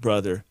night,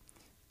 brother,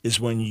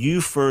 is when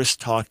you first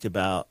talked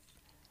about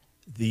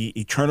the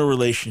eternal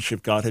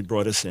relationship God had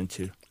brought us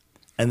into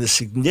and the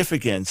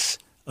significance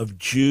of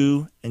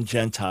Jew and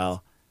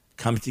Gentile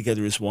coming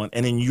together as one.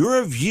 And in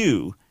your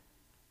view,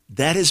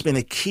 that has been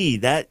a key.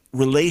 That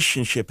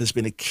relationship has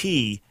been a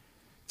key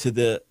to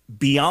the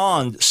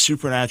beyond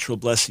supernatural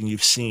blessing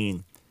you've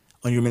seen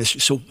on your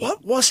ministry. So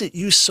what was it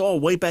you saw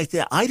way back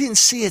then? I didn't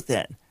see it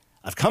then.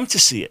 I've come to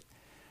see it.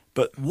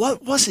 But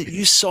what was it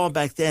you saw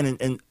back then,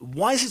 and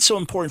why is it so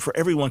important for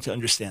everyone to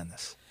understand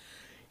this?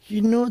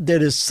 You know,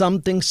 there is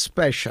something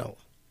special,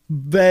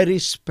 very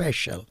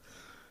special.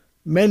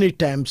 Many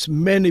times,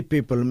 many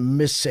people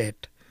miss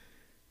it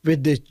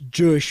with the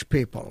Jewish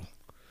people.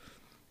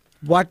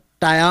 What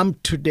I am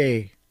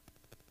today,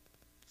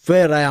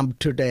 where I am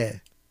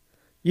today,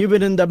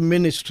 even in the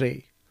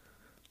ministry,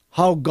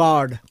 what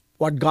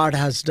God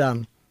has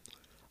done,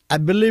 I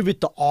believe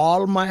with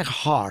all my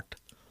heart,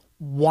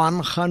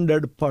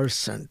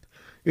 100%.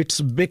 It's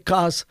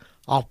because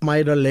of my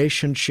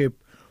relationship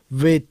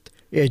with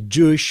a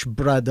Jewish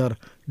brother,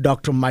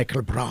 Dr.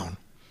 Michael Brown.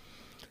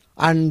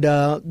 And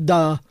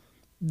the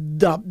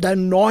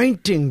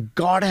anointing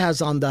God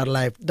has on their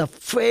life, the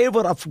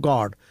favor of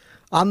God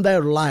on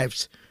their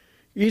lives,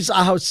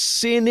 I have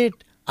seen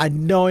it, I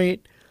know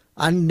it,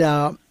 and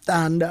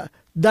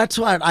that's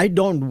why I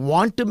don't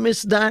want to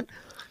miss that.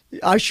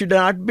 I should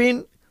not have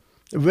been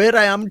where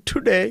I am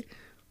today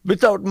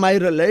without my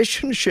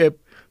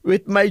relationship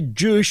with my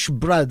Jewish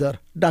brother,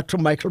 Dr.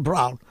 Michael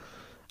Brown.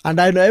 And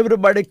I know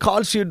everybody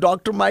calls you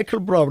Dr. Michael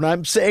Brown.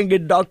 I'm saying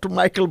it Dr.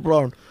 Michael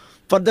Brown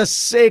for the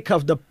sake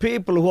of the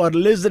people who are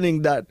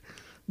listening that.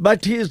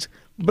 But his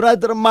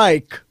brother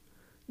Mike,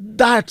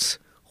 that's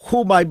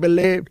whom I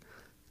believe.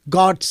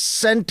 God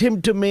sent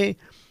him to me,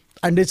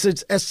 and it's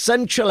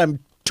essential. I'm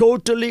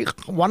totally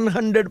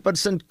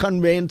 100%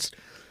 convinced.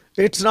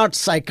 It's not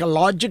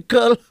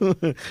psychological.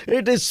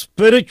 It is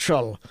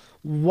spiritual.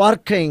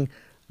 Working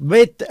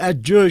with a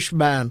Jewish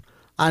man,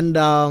 and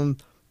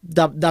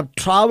the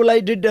travel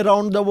I did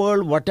around the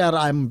world, whatever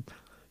I'm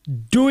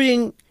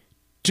doing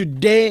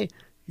today,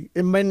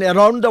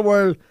 around the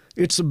world,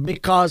 it's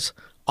because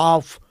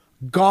of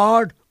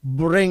God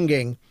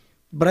bringing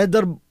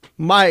Brother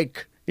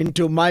Mike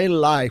into my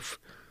life,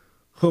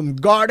 whom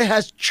God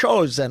has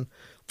chosen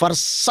for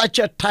such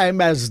a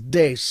time as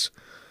this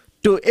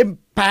to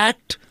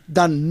impact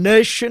the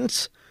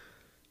nations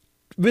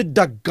with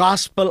the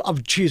gospel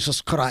of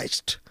Jesus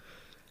Christ.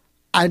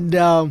 And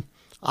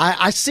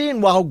I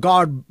seen how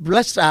God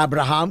blessed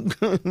Abraham.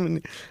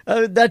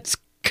 That's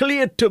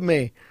clear to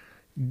me.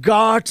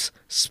 God's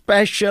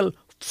special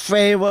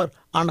favor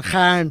and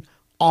hand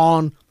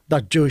on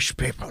the Jewish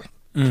people.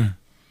 Mm.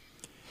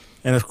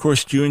 And of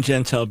course, Jew and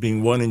Gentile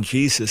being one in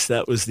Jesus,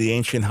 that was the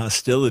ancient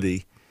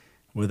hostility.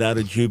 Without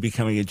a Jew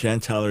becoming a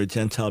Gentile or a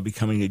Gentile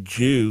becoming a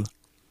Jew,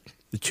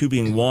 the two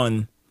being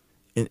one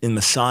in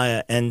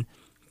Messiah. And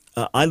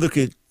I look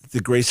at the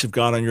grace of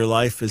God on your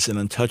life as an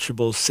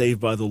untouchable, saved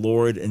by the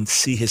Lord, and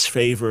see his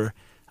favor.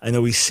 I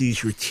know he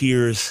sees your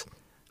tears,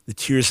 the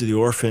tears of the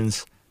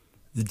orphans,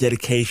 the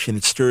dedication.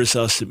 It stirs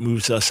us, it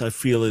moves us. I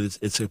feel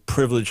it's a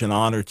privilege and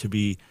honor to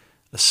be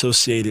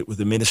associated with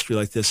a ministry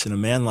like this and a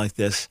man like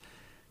this.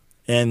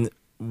 And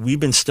we've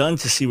been stunned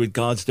to see what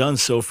God's done.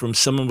 So from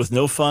someone with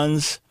no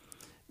funds,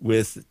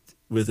 with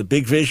a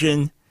big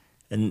vision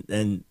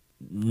and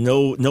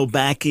no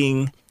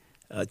backing,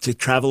 to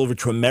travel over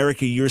to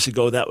America years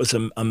ago, that was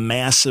a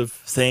massive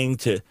thing.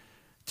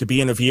 To be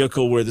in a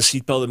vehicle where the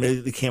seatbelt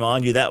immediately came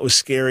on you, that was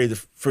scary.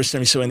 The first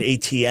time you saw an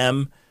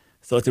ATM,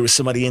 thought there was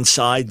somebody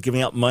inside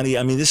giving out money.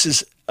 I mean, this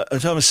is I'm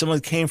talking about someone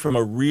who came from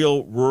a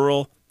real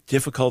rural,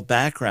 difficult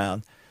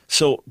background.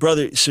 So,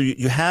 brother, so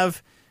you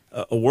have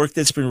a work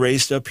that's been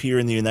raised up here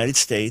in the United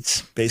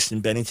States, based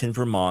in Bennington,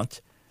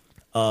 Vermont.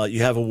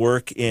 You have a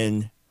work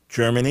in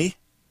Germany,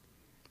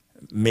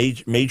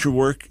 major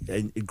work,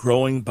 and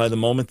growing by the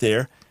moment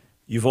there.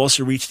 You've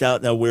also reached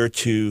out now where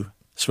to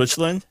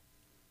Switzerland?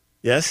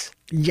 Yes?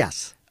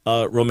 Yes.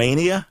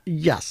 Romania?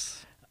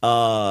 Yes.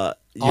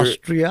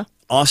 Austria.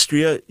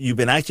 You've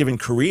been active in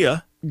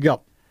Korea.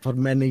 Yep, for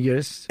many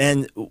years.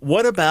 And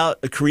what about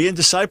a Korean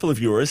disciple of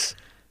yours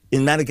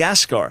in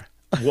Madagascar?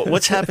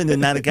 What's happened in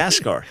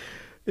Madagascar?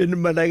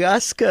 In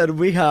Madagascar,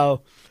 we have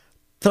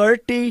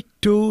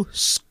 32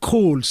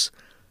 schools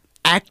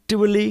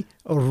actively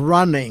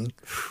running,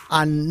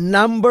 a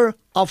number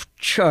of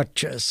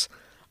churches,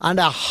 and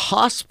a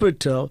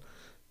hospital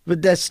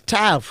with the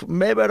staff,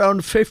 maybe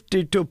around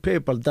 52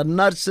 people, the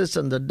nurses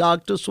and the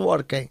doctors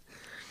working.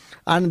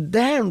 And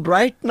then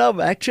right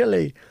now,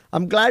 actually,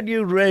 I'm glad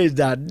you raised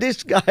that.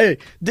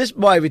 This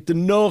boy with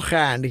no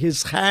hand,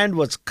 his hand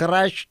was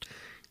crushed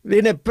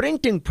in a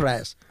printing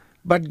press.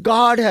 But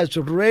God has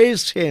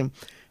raised him.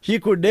 He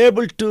could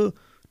able to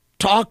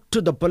talk to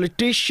the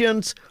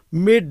politicians,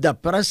 meet the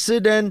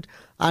president,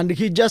 and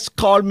he just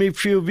called me a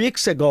few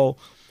weeks ago.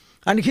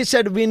 And he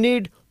said, we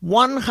need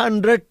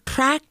 100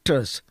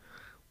 tractors.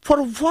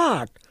 For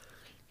what?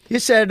 He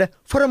said,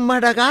 for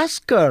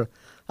Madagascar.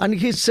 And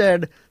he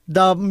said,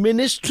 the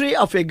Ministry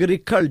of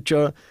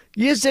Agriculture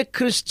is a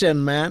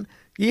Christian man.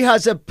 He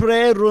has a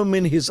prayer room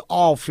in his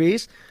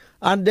office.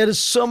 And there is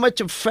so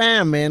much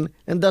famine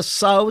in the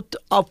south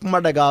of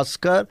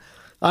Madagascar.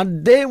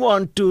 And they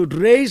want to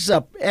raise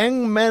up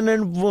young men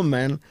and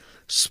women,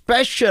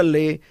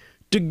 especially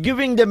to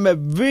giving them a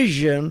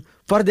vision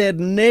for their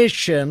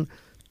nation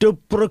to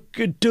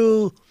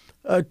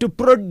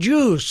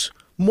produce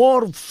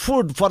more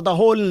food for the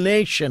whole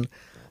nation.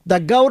 The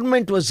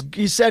government was,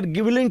 he said,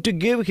 willing to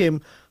give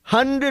him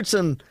hundreds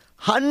and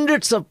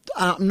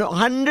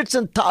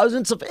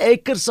thousands of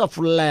acres of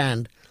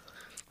land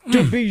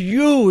to be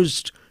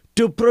used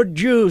to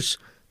produce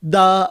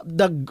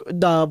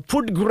the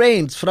food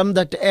grains from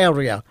that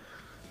area.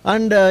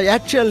 And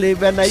actually,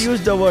 when I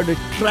use the word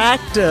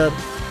tractor,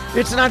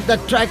 it's not the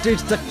tractor,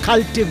 it's the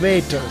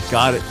cultivator.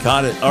 Got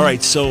it. All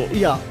right, so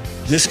yeah,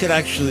 this could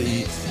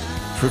actually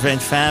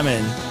prevent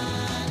famine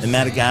in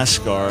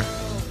Madagascar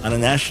on a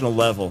national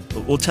level.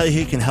 But we'll tell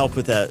you who can help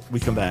with that when we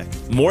come back.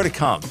 More to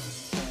come.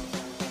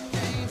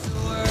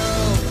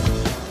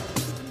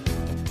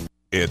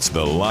 It's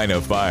The Line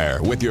of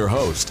Fire with your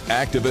host,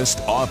 activist,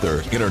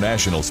 author,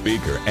 international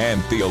speaker,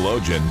 and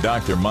theologian,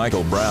 Dr.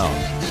 Michael Brown.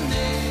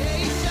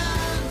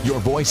 Your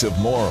voice of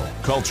moral,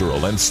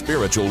 cultural, and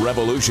spiritual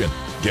revolution.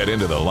 Get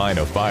into The Line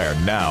of Fire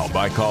now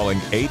by calling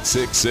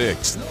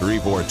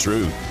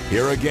 866-34-TRUTH.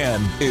 Here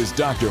again is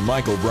Dr.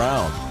 Michael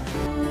Brown.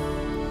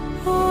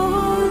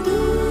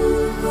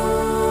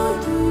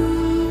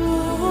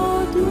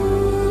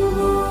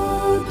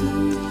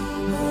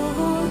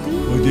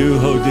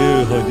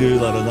 Hodu,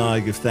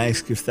 Ladonai, give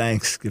thanks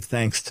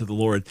to the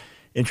Lord.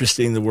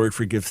 Interesting, the word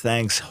for give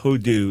thanks,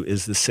 Hodu,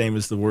 is the same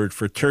as the word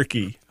for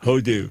turkey,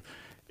 Hodu,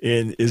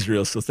 in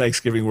Israel. So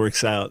Thanksgiving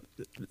works out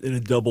in a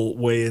double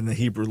way in the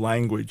Hebrew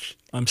language.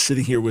 I'm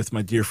sitting here with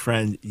my dear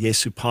friend,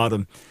 Yesu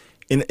Padam.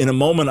 In a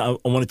moment, I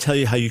want to tell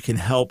you how you can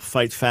help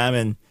fight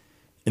famine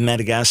in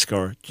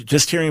Madagascar.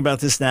 Just hearing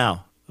about this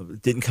now,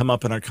 it didn't come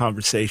up in our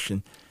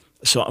conversation.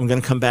 So I'm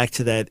going to come back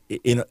to that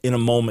in a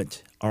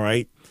moment, all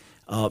right?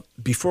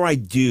 Before I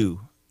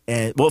do,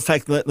 in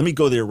fact, let me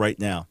go there right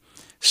now.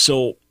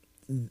 So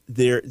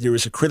there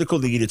is a critical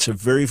need. It's a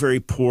very, very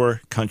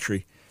poor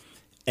country.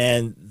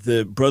 And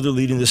the brother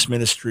leading this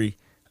ministry,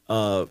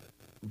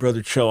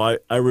 Brother Cho,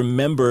 I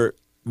remember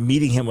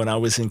meeting him when I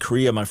was in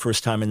Korea my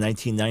first time in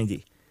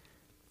 1990.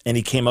 And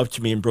he came up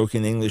to me in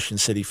broken English and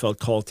said he felt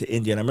called to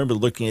India. And I remember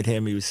looking at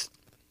him.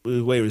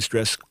 The way he was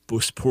dressed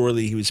was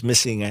poorly. He was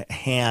missing a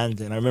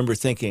hand. And I remember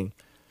thinking,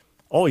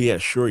 oh, yeah,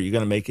 sure, you're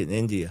going to make it in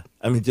India.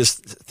 I mean,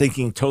 just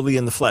thinking totally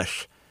in the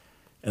flesh.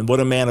 And what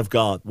a man of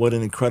God. What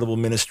an incredible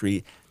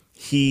ministry.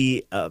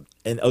 He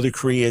and other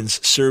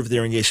Koreans served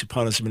there in Yesu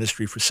Padam's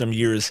ministry for some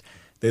years.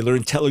 They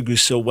learned Telugu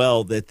so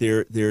well that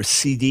their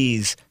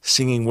CDs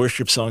singing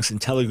worship songs in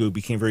Telugu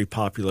became very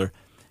popular.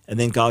 And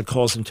then God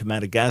calls him to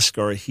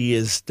Madagascar. He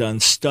has done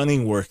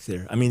stunning work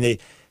there. I mean,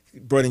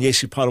 brought in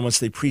Yesu Pada once.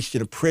 They preached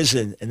in a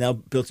prison and now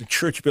built a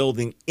church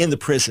building in the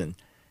prison.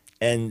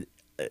 And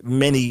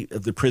many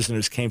of the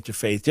prisoners came to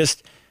faith.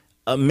 Just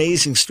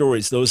amazing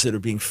stories, those that are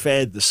being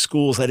fed, the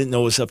schools. I didn't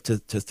know it was up to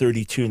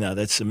 32 now.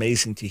 That's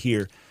amazing to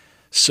hear.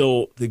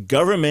 So the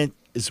government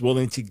is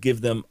willing to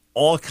give them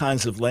all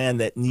kinds of land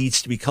that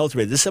needs to be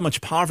cultivated. This is how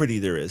much poverty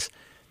there is.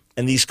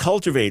 And these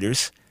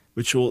cultivators,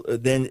 which will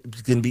then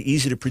going to be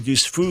easy to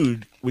produce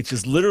food, which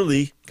is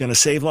literally going to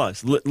save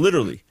lives.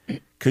 Literally.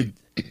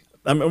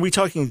 Are we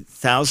talking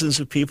thousands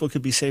of people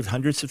could be saved,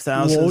 hundreds of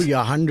thousands? Oh,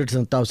 yeah, hundreds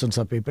and thousands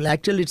of people.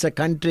 Actually, it's a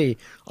country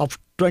of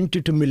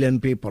 22 million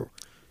people.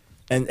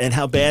 And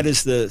how bad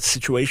is the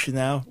situation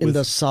now? In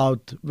the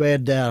south, where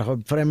they are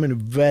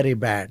very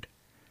bad.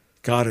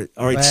 Got it.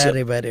 All right.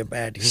 Very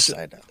bad, he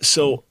said.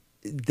 So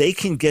they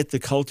can get the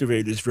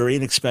cultivators very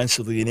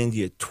inexpensively in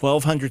India,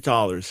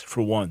 $1,200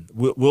 for one.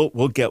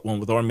 We'll get one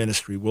with our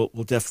ministry. We'll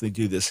definitely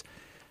do this.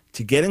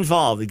 To get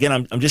involved,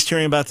 again, I'm just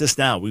hearing about this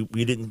now.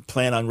 We didn't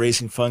plan on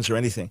raising funds or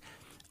anything.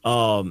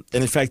 And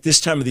in fact, this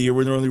time of the year,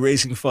 we're only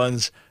raising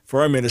funds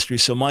for our ministry.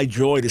 So my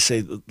joy to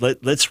say,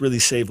 let's really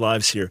save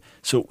lives here.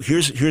 So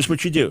here's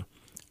what you do.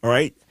 All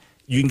right.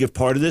 You can give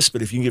part of this,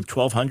 but if you can give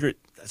 $1,200,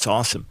 that's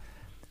awesome.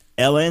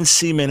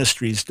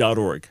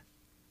 lncministries.org.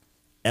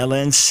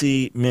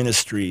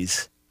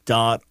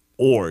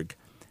 lncministries.org.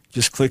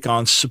 Just click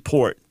on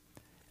support.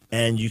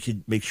 And you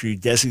can make sure you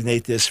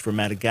designate this for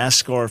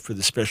Madagascar for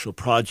the special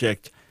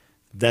project.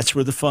 That's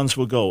where the funds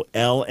will go.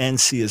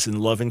 LNC is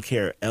in love and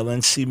care.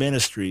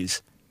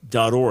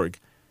 lncministries.org.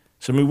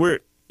 So, I mean,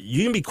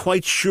 you can be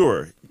quite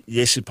sure,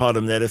 Yesu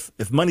Padam, that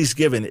if money's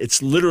given,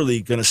 it's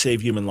literally going to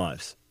save human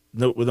lives.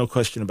 No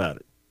question about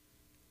it.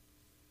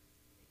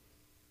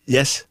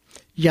 Yes?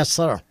 Yes,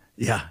 sir.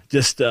 Yeah,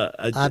 just...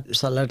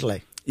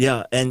 Absolutely.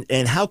 Yeah,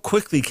 and how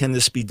quickly can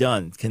this be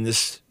done? Can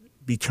this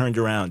be turned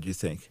around, do you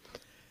think?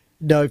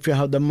 Now, if you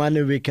have the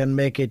money, we can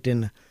make it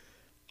in,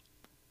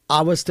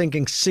 I was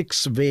thinking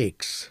 6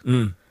 weeks,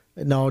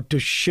 to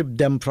ship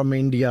them from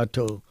India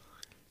to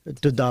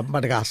the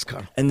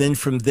Madagascar. And then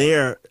from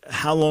there,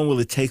 how long will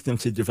it take them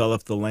to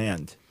develop the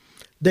land?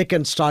 They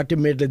can start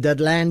immediately.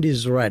 That land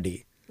is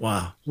ready.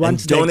 Wow.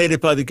 Once and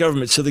donated by the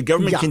government. So the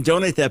government can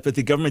donate that, but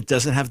the government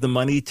doesn't have the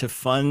money to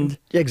fund.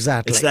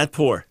 Exactly. It's that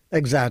poor.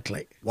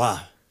 Exactly. Wow.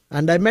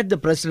 And I met the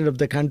president of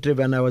the country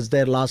when I was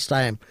there last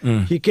time.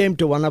 He came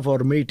to one of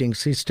our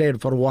meetings. He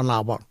stayed for 1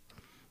 hour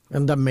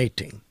in the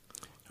meeting.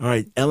 All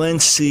right,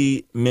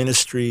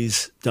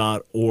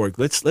 lncministries.org.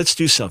 Let's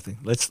do something.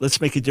 Let's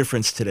make a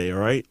difference today. All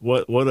right.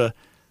 What a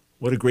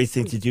great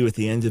thing to do at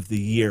the end of the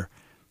year.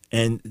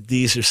 And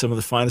these are some of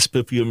the finest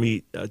people you'll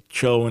meet.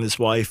 Cho and his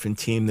wife and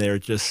team. They're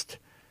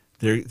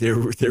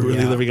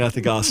really living out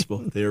the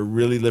gospel. They're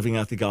really living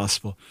out the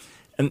gospel.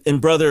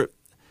 And brother,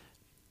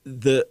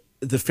 the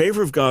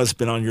favor of God has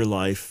been on your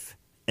life,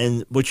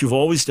 and what you've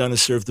always done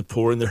is serve the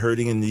poor and the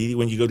hurting and the needy.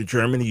 When you go to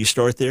Germany, you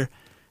start there.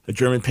 A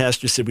German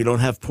pastor said, we don't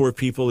have poor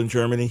people in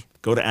Germany.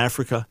 Go to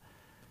Africa.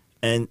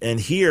 And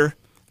here,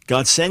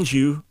 God sends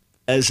you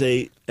as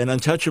an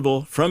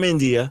untouchable from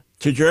India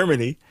to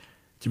Germany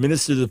to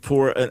minister to the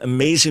poor. An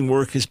amazing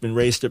work has been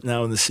raised up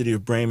now in the city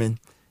of Bremen,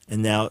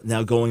 and now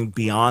going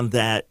beyond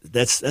that.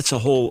 That's a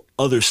whole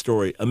other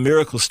story, a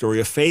miracle story,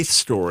 a faith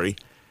story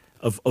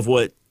of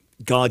what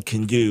God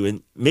can do.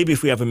 And maybe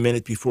if we have a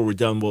minute before we're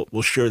done,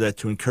 we'll share that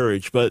to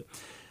encourage. But,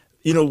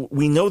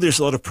 we know there's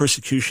a lot of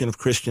persecution of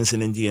Christians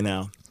in India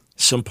now.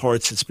 Some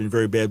parts it's been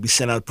very bad. We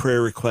sent out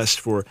prayer requests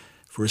for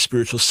a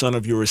spiritual son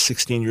of yours,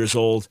 16 years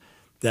old,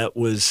 that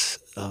was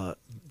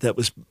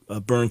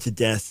burned to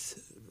death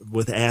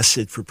with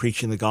acid for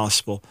preaching the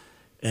gospel.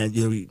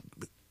 And,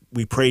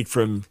 we prayed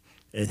for him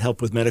and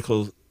helped with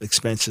medical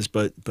expenses,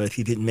 but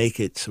he didn't make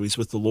it, so he's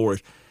with the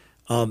Lord.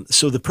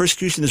 So the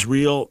persecution is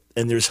real,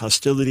 and there's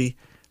hostility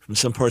from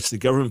some parts of the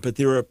government, but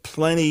there are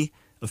plenty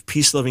of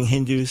peace-loving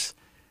Hindus,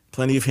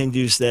 plenty of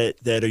Hindus that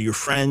are your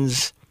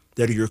friends,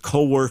 that are your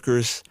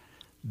co-workers,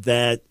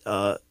 that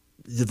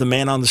the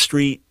man on the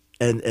street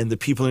and the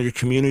people in your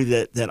community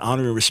that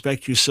honor and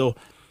respect you. So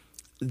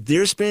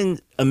there's been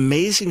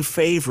amazing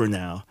favor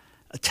now.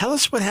 Tell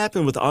us what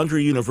happened with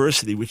Andhra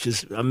University, which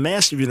is a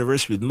massive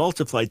university with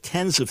multiplied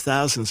tens of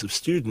thousands of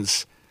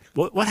students.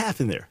 What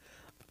happened there?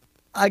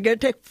 I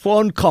get a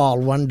phone call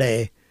one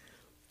day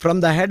from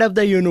the head of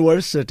the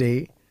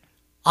university.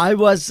 I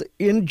was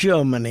in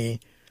Germany,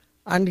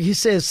 and he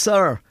says,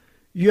 sir,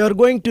 you are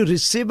going to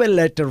receive a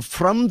letter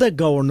from the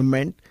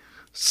government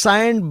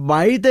signed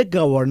by the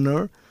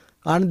governor,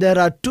 and there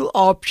are 2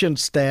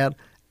 options there,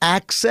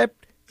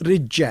 accept,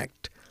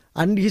 reject.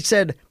 And he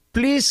said,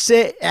 please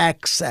say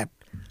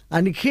accept.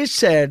 And he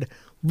said,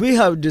 we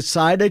have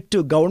decided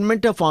to,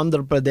 government of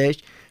Andhra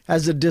Pradesh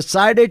has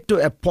decided to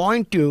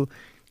appoint you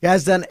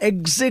as an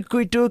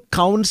executive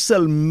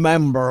council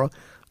member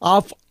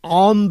of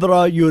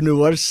Andhra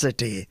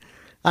University.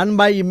 And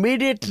my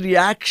immediate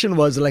reaction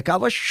was I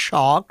was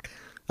shocked.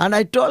 And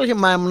I told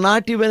him I'm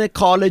not even a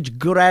college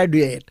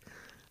graduate.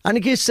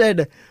 And he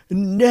said,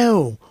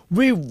 no,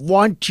 we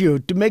want you.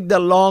 To make the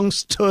long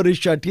story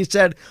short, he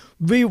said,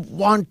 we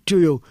want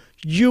you.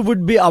 you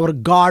would be our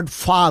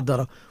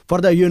godfather for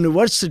the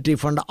university,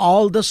 for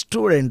all the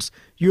students.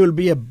 You will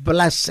be a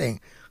blessing.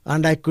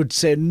 And I could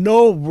say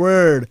no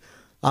word.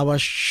 I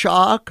was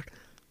shocked,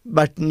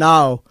 but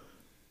now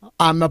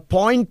I'm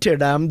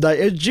appointed. I'm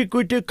the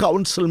executive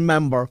council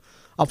member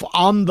of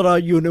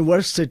Andhra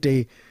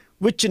University,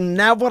 which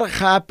never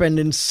happened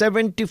in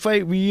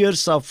 75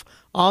 years of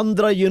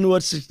Andhra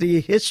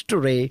University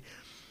history.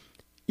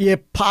 A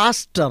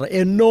pastor,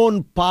 a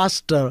known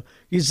pastor,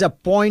 is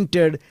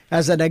appointed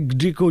as an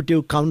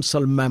executive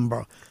council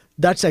member.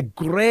 That's a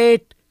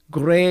great,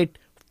 great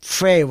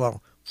favor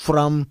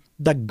from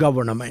the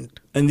government.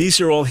 And these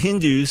are all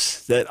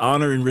Hindus that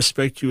honor and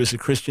respect you as a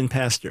Christian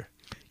pastor.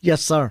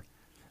 Yes, sir.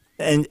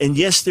 And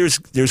yes,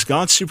 there's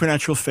God's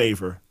supernatural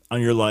favor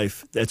on your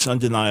life that's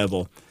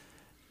undeniable.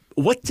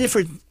 What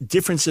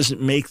difference does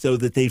it make, though,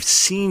 that they've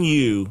seen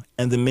you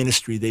and the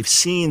ministry? They've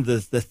seen the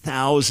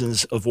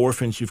thousands of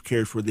orphans you've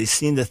cared for. They've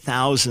seen the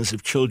thousands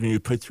of children you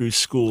put through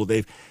school.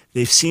 They've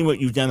seen what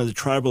you've done in the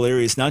tribal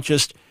areas, not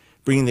just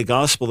bringing the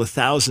gospel to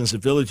thousands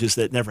of villages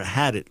that never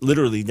had it,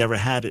 literally never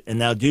had it, and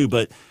now do,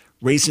 but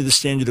raising the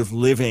standard of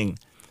living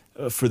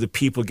for the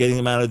people, getting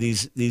them out of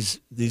these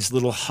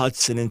little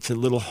huts and into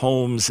little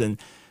homes. And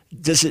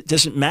does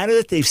it matter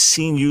that they've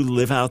seen you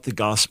live out the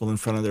gospel in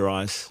front of their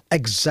eyes?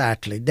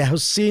 Exactly. They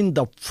have seen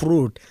the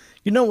fruit.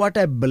 You know what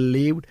I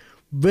believed?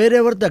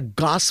 Wherever the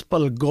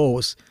gospel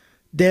goes,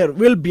 there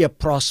will be a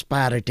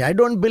prosperity. I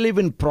don't believe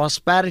in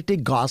prosperity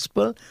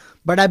gospel,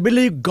 but I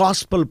believe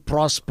gospel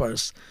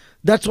prospers.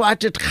 That's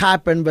what it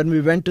happened when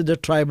we went to the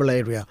tribal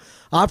area.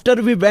 After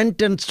we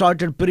went and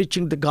started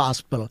preaching the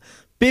gospel,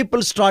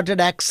 people started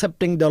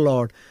accepting the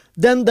Lord.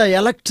 Then the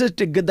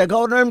electricity, the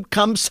government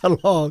comes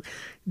along.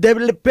 They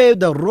will pave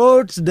the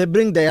roads, they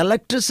bring the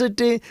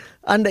electricity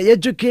and the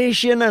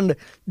education. And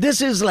this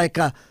is like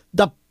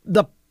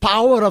the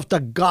power of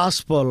the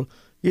gospel,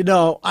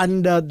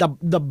 and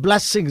the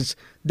blessings.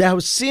 They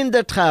have seen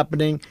that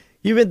happening.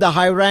 Even the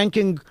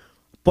high-ranking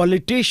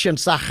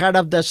politicians, the head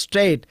of the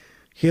state,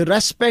 he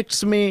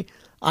respects me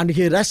and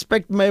he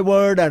respects my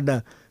word.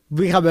 And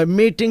we have a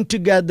meeting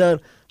together,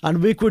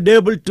 and I could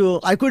able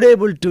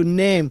to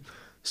name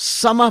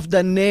some of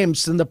the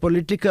names in the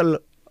political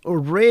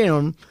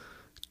realm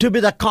to be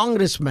the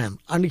congressman.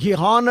 And he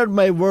honored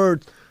my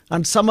word,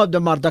 and some of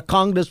them are the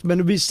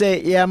congressmen. We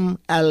say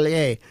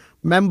MLA,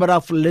 Member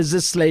of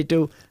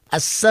Legislative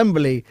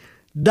Assembly,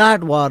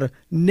 that were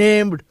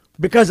named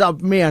because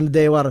of me, and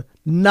they were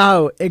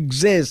now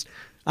exist.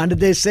 And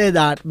they say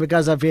that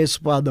because of his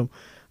father.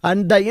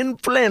 And the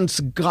influence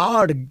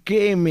God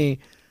gave me,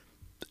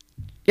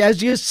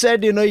 as you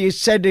said, you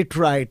said it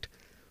right.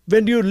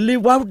 When you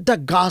live out the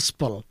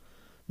gospel,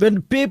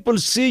 when people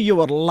see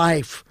your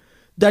life,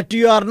 that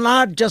you are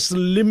not just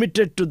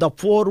limited to the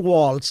four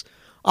walls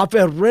of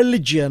a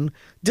religion,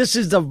 this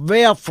is the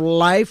way of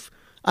life,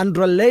 and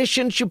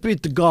relationship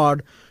with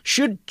God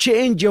should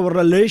change your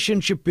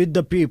relationship with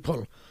the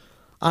people.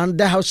 And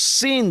they have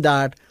seen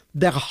that.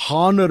 They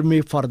honor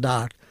me for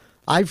that.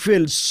 I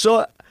feel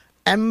so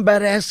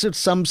embarrassed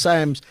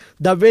sometimes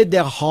the way they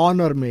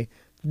honor me.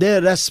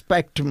 They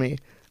respect me.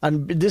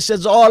 And this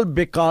is all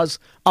because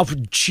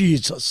of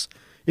Jesus.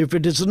 If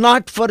it is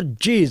not for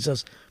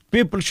Jesus,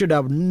 people should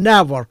have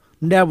never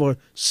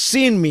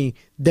seen me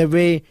the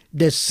way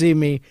they see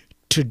me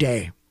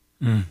today.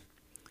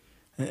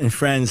 And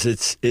friends,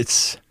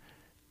 it's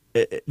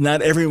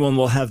not everyone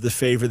will have the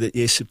favor that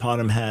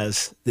Yesupatam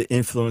has, the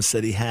influence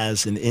that he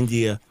has in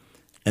India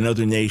and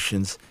other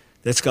nations.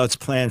 That's God's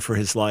plan for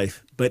his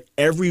life. But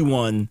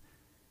everyone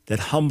that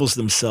humbles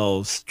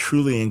themselves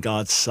truly in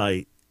God's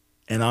sight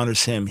and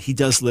honors him, he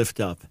does lift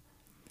up.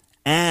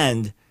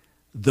 And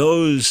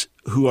those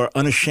who are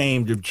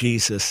unashamed of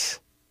Jesus,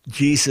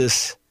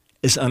 Jesus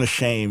is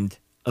unashamed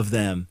of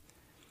them.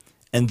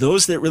 And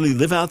those that really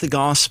live out the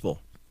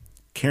gospel,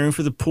 caring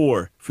for the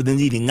poor, for the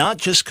needy, not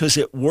just because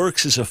it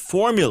works as a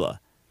formula,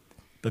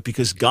 but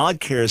because God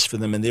cares for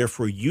them and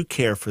therefore you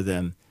care for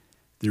them,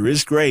 there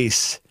is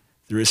grace,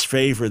 there is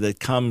favor that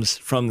comes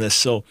from this.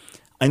 So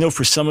I know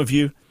for some of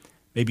you,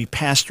 maybe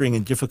pastoring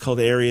in difficult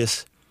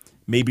areas,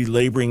 maybe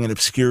laboring in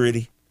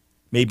obscurity,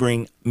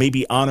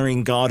 maybe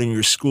honoring God in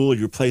your school or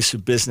your place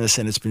of business,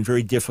 and it's been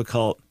very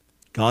difficult.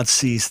 God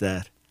sees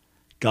that.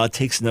 God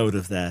takes note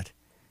of that,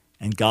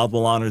 and God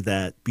will honor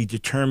that. Be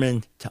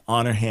determined to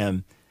honor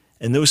him.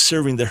 And those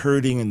serving the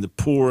hurting and the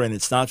poor, and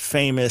it's not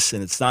famous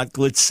and it's not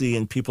glitzy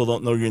and people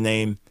don't know your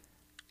name,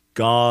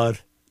 God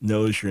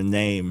knows your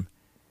name,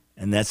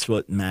 and that's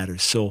what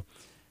matters. So,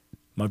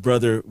 my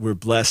brother, we're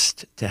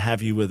blessed to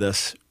have you with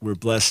us. We're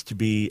blessed to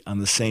be on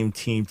the same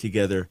team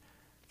together,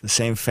 the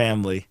same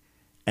family,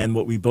 and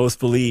what we both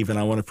believe, and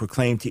I want to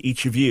proclaim to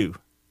each of you,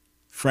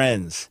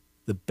 friends,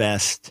 the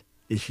best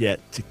is yet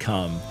to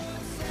come.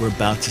 We're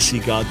about to see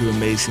God do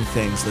amazing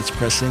things. Let's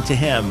press into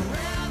him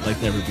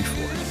like never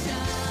before.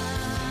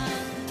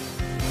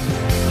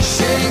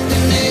 Shake the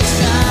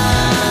nation,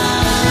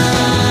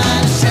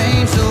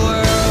 change the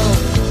world.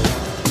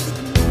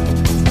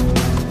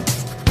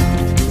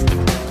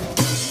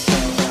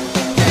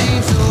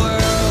 Change the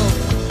world.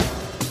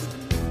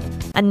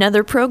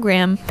 another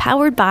program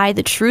powered by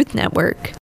the Truth Network.